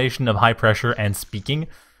a combination of high pressure and speaking,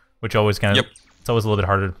 which always kind of... It's always a little bit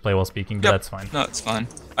harder to play while speaking, but that's fine. No, it's fine.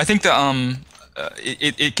 I think that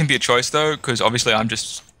it can be a choice though, because obviously I'm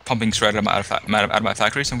just pumping straight out of my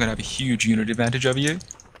factory, so I'm going to have a huge unit advantage over you.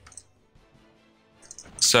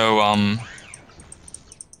 So,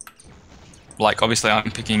 like, obviously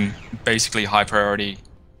I'm picking basically high priority,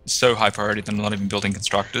 so high priority that I'm not even building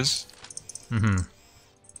constructors. Mm-hmm.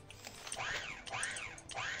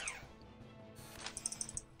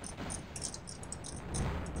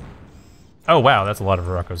 Oh, wow, that's a lot of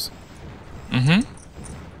Roccos. Mm-hmm.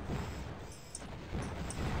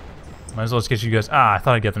 Might as well just get you guys. Ah, I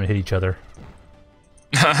thought I'd get them to hit each other.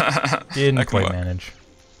 Didn't quite manage.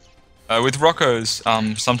 With Roccos,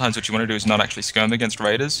 sometimes what you want to do is not actually skirm against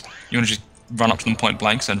raiders. You want to just run up to them point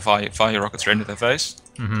blanks and fire your rocket straight into their face,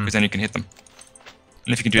 because then you can hit them.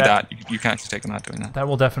 And if you can do that, you can actually take them out doing that. That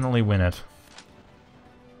will definitely win it.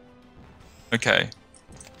 Okay.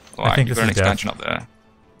 All I right, think you've this got an is expansion up there.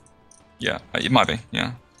 Yeah, it might be.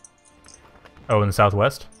 Yeah. Oh, in the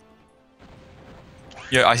southwest.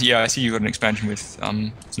 Yeah, I see you've got an expansion with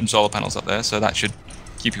some solar panels up there, so that should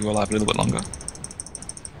keep you alive a little bit longer.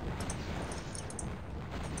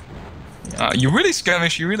 You're really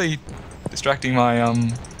skirmish. You're really distracting my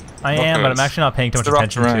I am, but I'm actually not paying too much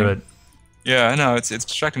attention to it. Yeah, I know. It's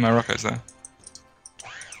distracting my rockets though.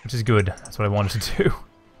 Which is good. That's what I wanted to do.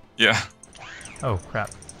 Yeah. Oh crap.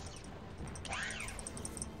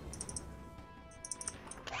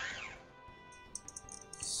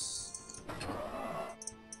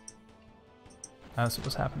 That's what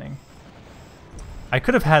was happening. I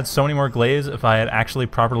could have had so many more glaives if I had actually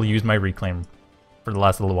properly used my reclaim for the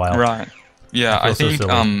last little while. Right. Yeah, I think,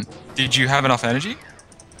 so did you have enough energy?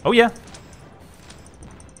 Oh yeah.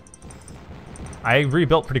 I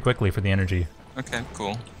rebuilt pretty quickly for the energy. Okay,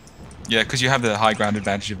 cool. Yeah, because you have the high ground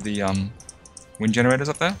advantage of the wind generators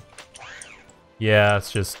up there. Yeah,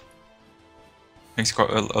 it's just... Makes it quite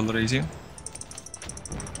a lot easier.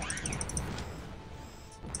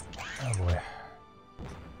 Oh boy.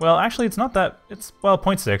 Well, actually, it's not that... It's, well,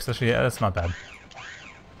 0.6. Actually, yeah, that's not bad.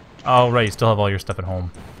 Oh, right, you still have all your stuff at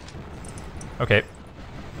home. Okay.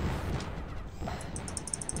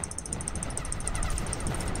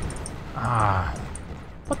 Ah.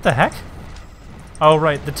 What the heck? Oh,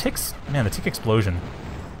 right, the ticks... Man, the tick explosion.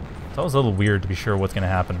 It's always a little weird to be sure what's going to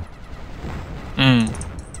happen.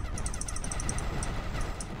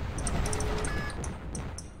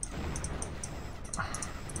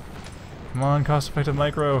 Come on, cost-effective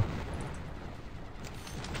micro.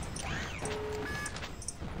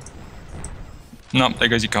 Nope, there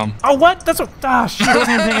goes your comm. Oh, what? That's what... Ah, shit, I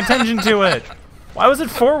wasn't even paying attention to it. Why was it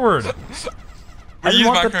forward? Were you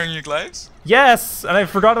macroing your glaives? Yes, and I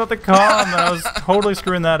forgot about the comm, and I was totally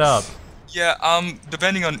screwing that up. Yeah,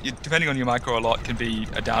 depending on your macro a lot can be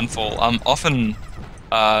a downfall. Often,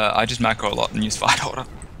 I just macro a lot and use fight order.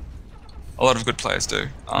 A lot of good players do.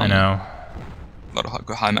 I know. A lot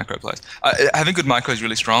of high macro players. Having good macro is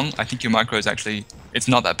really strong. I think your macro is actually, it's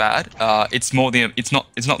not that bad. It's more it's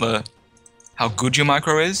not the how good your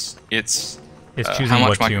micro is. It's choosing how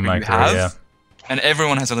much what to micro you micro, have. yeah. And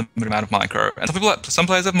everyone has a limited amount of micro. And some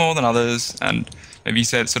players have more than others, and maybe you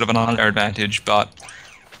said it's sort of an unfair advantage, but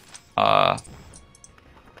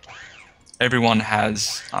everyone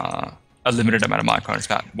has a limited amount of micro, and it's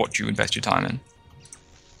about what you invest your time in.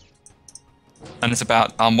 And it's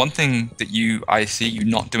about one thing that I see you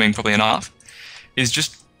not doing probably enough is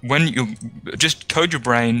just when you just code your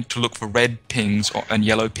brain to look for red pings and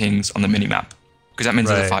yellow pings on the minimap, because that means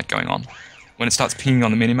there's a fight going on. When it starts pinging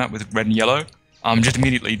on the minimap with red and yellow, just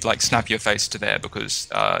immediately like snap your face to there, because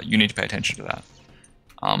you need to pay attention to that.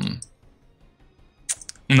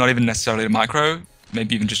 Not even necessarily to micro,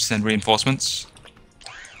 maybe even just to send reinforcements,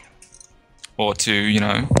 or to, you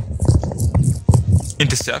know,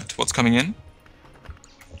 intercept what's coming in.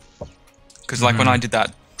 Because like when I did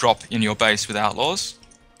that drop in your base with Outlaws,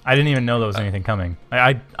 I didn't even know there was anything coming.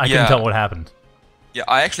 I couldn't tell what happened. Yeah,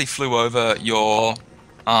 I actually flew over your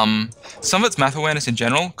some of it's math awareness in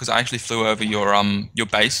general, because I actually flew over your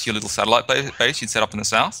base, your little satellite base you'd set up in the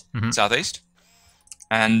southeast,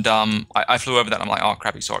 and I flew over that and I'm like, oh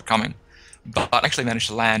crap, you saw it coming, but I actually managed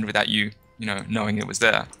to land without you knowing it was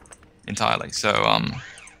there entirely. So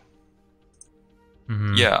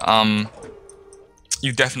yeah,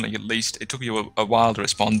 you definitely, at least it took you a while to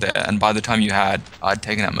respond there, and by the time I'd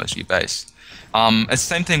taken out most of your base. It's the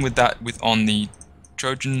same thing with on the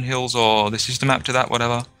Trojan Hills, or the sister map to that,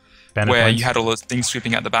 whatever, where you had all those things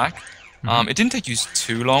sweeping out the back. It didn't take you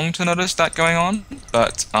too long to notice that going on,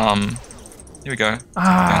 but here we go.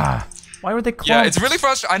 Why were they clumped? Yeah, it's really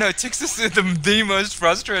frustrating. I know, ticks is the most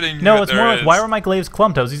frustrating. No, it's more like, why were my glaives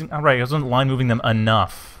clumped? I was using, I wasn't line moving them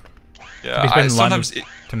enough. Yeah, sometimes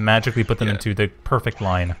to magically put them into the perfect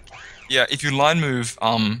line. Yeah, if you line move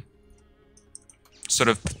sort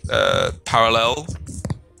of parallel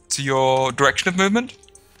to your direction of movement,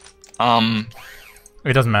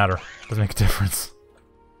 it doesn't matter. It doesn't make a difference.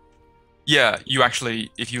 Yeah, you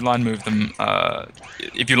actually, if you line move them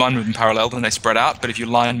parallel, then they spread out. But if you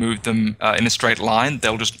line move them in a straight line,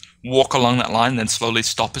 they'll just walk along that line and then slowly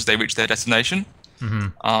stop as they reach their destination.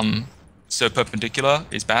 So perpendicular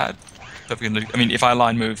is bad. I mean, if I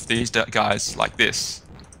line move these guys like this,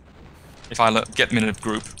 if I get them in a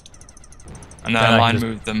group, and then I line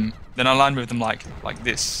move them. Then I line move them like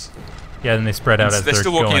this. Yeah, then they spread out as they're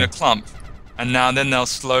still walking going. in a clump, and now then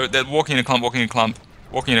they're walking in a clump, walking in a clump,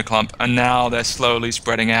 walking in a clump, and now they're slowly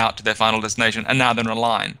spreading out to their final destination, and now they're in a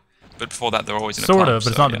line. But before that, they're always in a clump. Sort of, but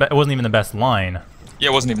it's not. It wasn't even the best line. Yeah,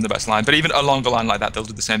 it wasn't even the best line. But even along the line like that, they'll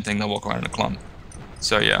do the same thing. They'll walk around in a clump.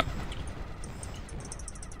 So yeah.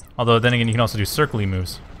 Although then again, you can also do circly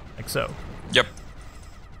moves, like so. Yep.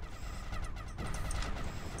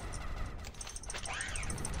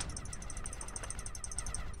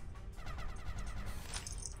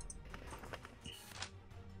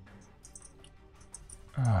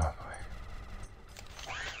 Oh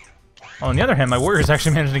boy. Well, on the other hand, my warriors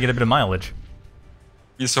actually managed to get a bit of mileage.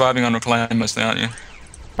 You're surviving on reclaim mostly, aren't you?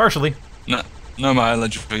 Partially. No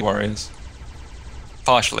mileage for warriors.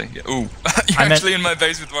 Partially. Yeah. Ooh. You're actually in my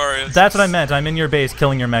base with warriors. That's what I meant. I'm in your base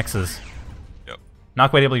killing your mexes. Yep. Not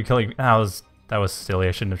quite able to kill you. That was silly.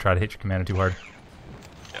 I shouldn't have tried to hit your commander too hard.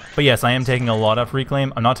 Yeah. But yes, I am taking a lot off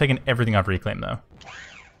reclaim. I'm not taking everything off reclaim though.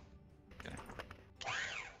 Okay.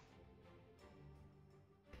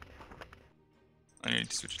 I need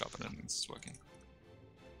to switch it up. I don't think this is working.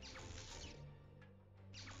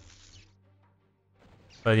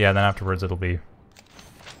 But yeah, then afterwards it'll be...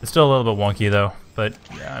 It's still a little bit wonky though, but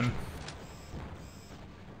yeah, I'm...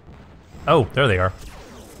 Oh, there they are.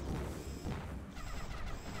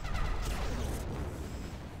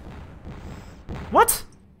 What?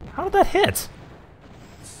 How did that hit?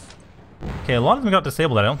 Okay, a lot of them got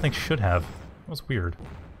disabled that I don't think should have. That was weird.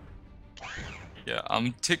 Yeah,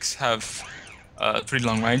 ticks have pretty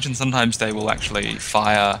long range, and sometimes they will actually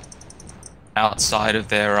fire outside of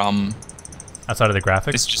their Outside of the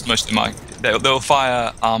graphics? It's just mostly they'll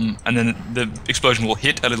fire and then the explosion will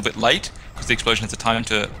hit a little bit late because the explosion has a time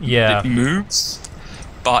to it moves,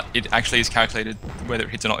 but it actually is calculated whether it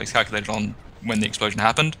hits or not is calculated on when the explosion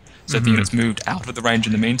happened. So if the unit's moved out of the range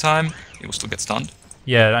in the meantime, it will still get stunned.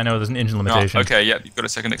 Yeah, I know there's an engine limitation. Oh, okay, yeah, you've got a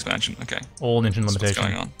second expansion. Okay. Old engine limitation.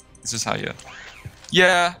 What's going on? This is how you.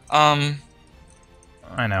 Yeah.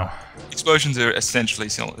 I know. Explosions are essentially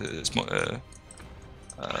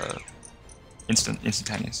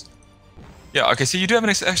instantaneous. Yeah, okay, so you do have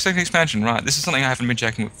a second expansion, right? This is something I haven't been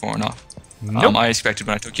checking for enough. Nope. I expected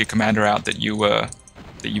when I took your commander out that you were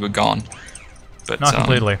gone. But not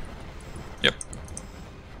completely. Yep.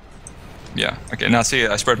 Yeah, okay, now see,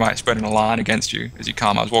 I spread in a line against you as you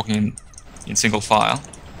come. I was walking in single file.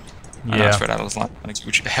 And I spread out of this line,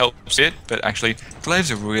 which helps it, but actually, glaives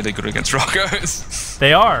are really good against Rockos.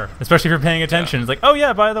 They are, especially if you're paying attention. Yeah. It's like, oh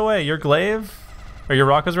yeah, by the way, your glaive, or your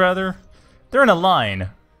Rockos rather, they're in a line.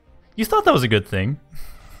 You thought that was a good thing.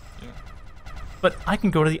 Yeah. But I can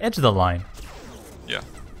go to the edge of the line. Yeah.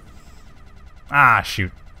 Ah,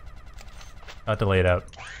 shoot. Got to lay it out.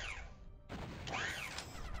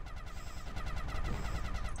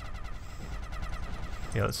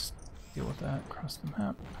 Okay, let's deal with that across the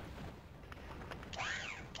map.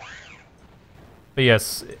 But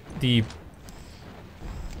yes, the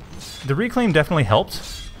reclaim definitely helped.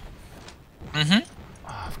 Mm-hmm.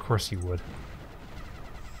 Oh, of course you would.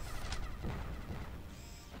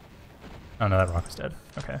 Oh no, that rock is dead.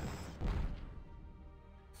 Okay.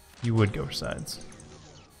 You would go for sides.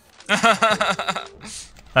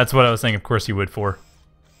 That's what I was saying, of course you would for.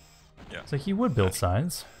 Yeah. It's like you would build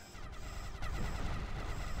sides.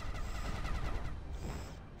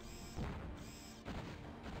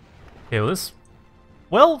 Okay, well this...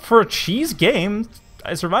 Well, for a cheese game,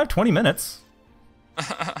 I survived 20 minutes.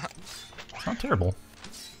 It's not terrible.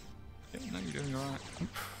 Yeah, no, you're doing alright.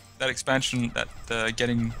 That expansion, that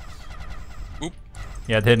getting... Oop.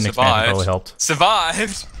 Yeah, the hidden expansion probably helped.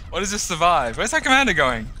 Survived? What is this survive? Where's that commander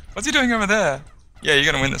going? What's he doing over there? Yeah,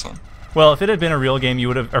 you're gonna win this one. Well, if it had been a real game, you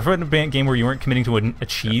would have... Or if it had been a game where you weren't committing to a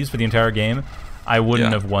cheese for the entire game, I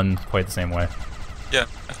wouldn't have won quite the same way. Yeah.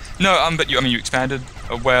 No, but you expanded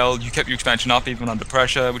well. You kept your expansion up even under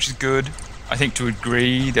pressure, which is good. I think to a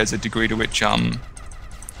degree, there's a degree to which,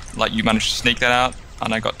 like you managed to sneak that out,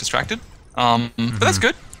 and I got distracted. But that's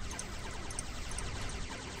good.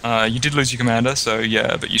 You did lose your commander, so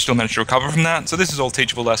yeah, but you still managed to recover from that. So this is all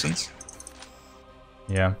teachable lessons.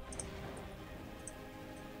 Yeah.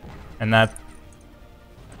 And that...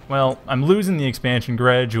 Well, I'm losing the expansion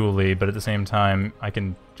gradually, but at the same time, I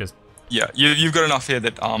can just... Yeah, you've got enough here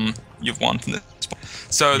that you've won from this point.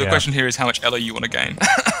 So the question here is how much Elo you want to gain.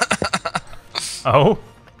 Oh?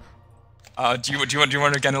 Do you want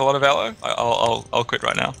to gain a lot of Elo? I'll quit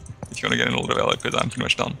right now if you want to gain a lot of Elo because I'm pretty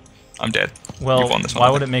much done. I'm dead. Well, you've won this one, why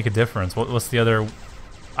would it make a difference? What's the other?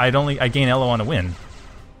 I gain Elo on a win.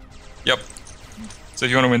 Yep. So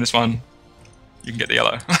if you want to win this one, you can get the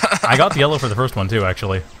yellow. I got the yellow for the first one too,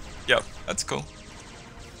 actually. Yep. That's cool.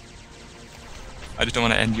 I just don't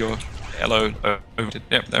want to end your LO over.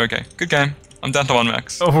 Yep, there we go. Good game. I'm down to 1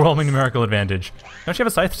 max. Overwhelming numerical advantage. Don't you have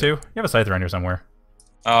a scythe too? You have a scythe around here somewhere.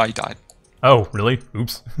 Oh, he died. Oh, really?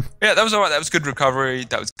 Oops. Yeah, that was alright. That was good recovery.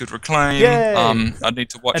 That was good reclaim. Yay! I'd need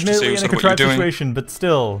to watch Admittedly to in see a sort of what you're contrived doing. situation, but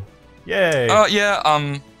still. Yay.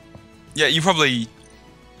 Yeah,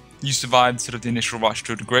 you survived sort of the initial rush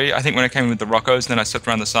to a degree. I think when I came in with the Roccos and then I slipped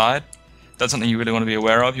around the side, that's something you really want to be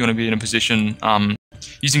aware of. You want to be in a position,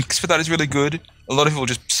 using X for that is really good. A lot of people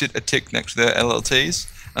just sit a tick next to their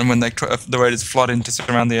LLTs, and when the raiders flood in to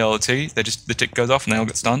surround the LLT, the tick goes off and they all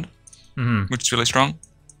get stunned, which is really strong.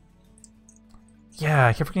 Yeah,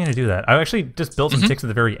 I kept forgetting to do that. I actually just built some ticks at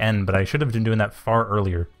the very end, but I should have been doing that far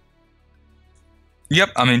earlier. Yep,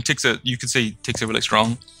 I mean, you can see ticks are really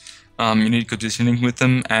strong. You need good positioning with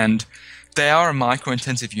them, and they are a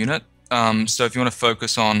micro-intensive unit, so if you want to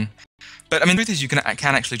focus on... But, I mean, the truth is you can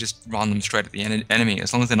actually just run them straight at the enemy,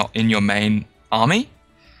 as long as they're not in your main army.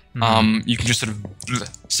 You can just sort of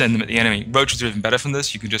send them at the enemy. Roaches are even better from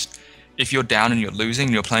this. You can just, if you're down and you're losing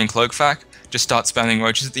and you're playing Cloak Fac, just start spamming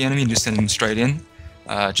roaches at the enemy and just send them straight in,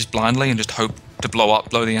 just blindly, and just hope to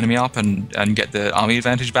blow the enemy up and get the army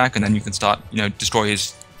advantage back, and then you can start, destroy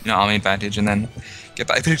his army advantage and then get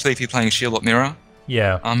back, particularly if you're playing Shield or Mirror.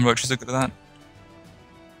 Yeah. Roaches are good at that.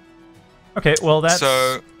 Okay, well that's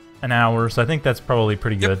an hour, so I think that's probably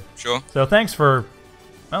pretty good. Sure. So thanks for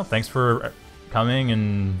coming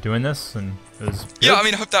and doing this, and it was good. Yeah, I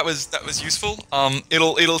mean, I hope that was useful.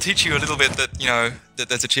 It'll teach you a little bit that that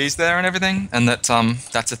there's a cheese there and everything, and that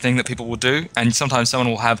that's a thing that people will do. And sometimes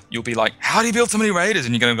you'll be like, how do you build so many raiders?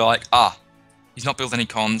 And you're gonna go like, he's not built any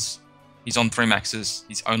cons. He's on 3 maxes.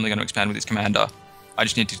 He's only going to expand with his commander. I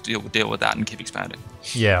just need to deal with that and keep expanding.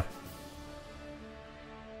 Yeah.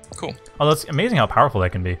 Cool. Although it's amazing how powerful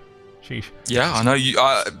that can be. Sheesh. Yeah, I know.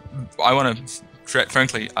 I want to,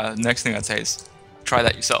 frankly, next thing I'd say is try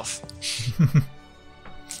that yourself.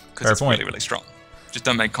 Because it's really, really strong. Just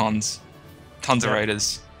don't make cons. Tons of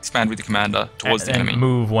raiders. Expand with your commander towards the enemy. And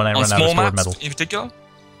move when I run out of stored maps, metal. In particular?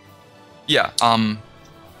 Yeah.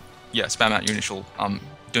 Yeah, spam out your initial...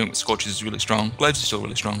 doing it with Scorches is really strong. Glaives is still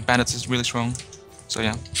really strong. Bandits is really strong. So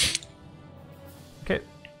yeah. Okay.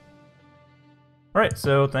 Alright,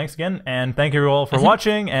 so thanks again, and thank you all for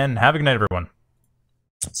watching, and have a good night, everyone.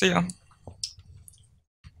 See ya.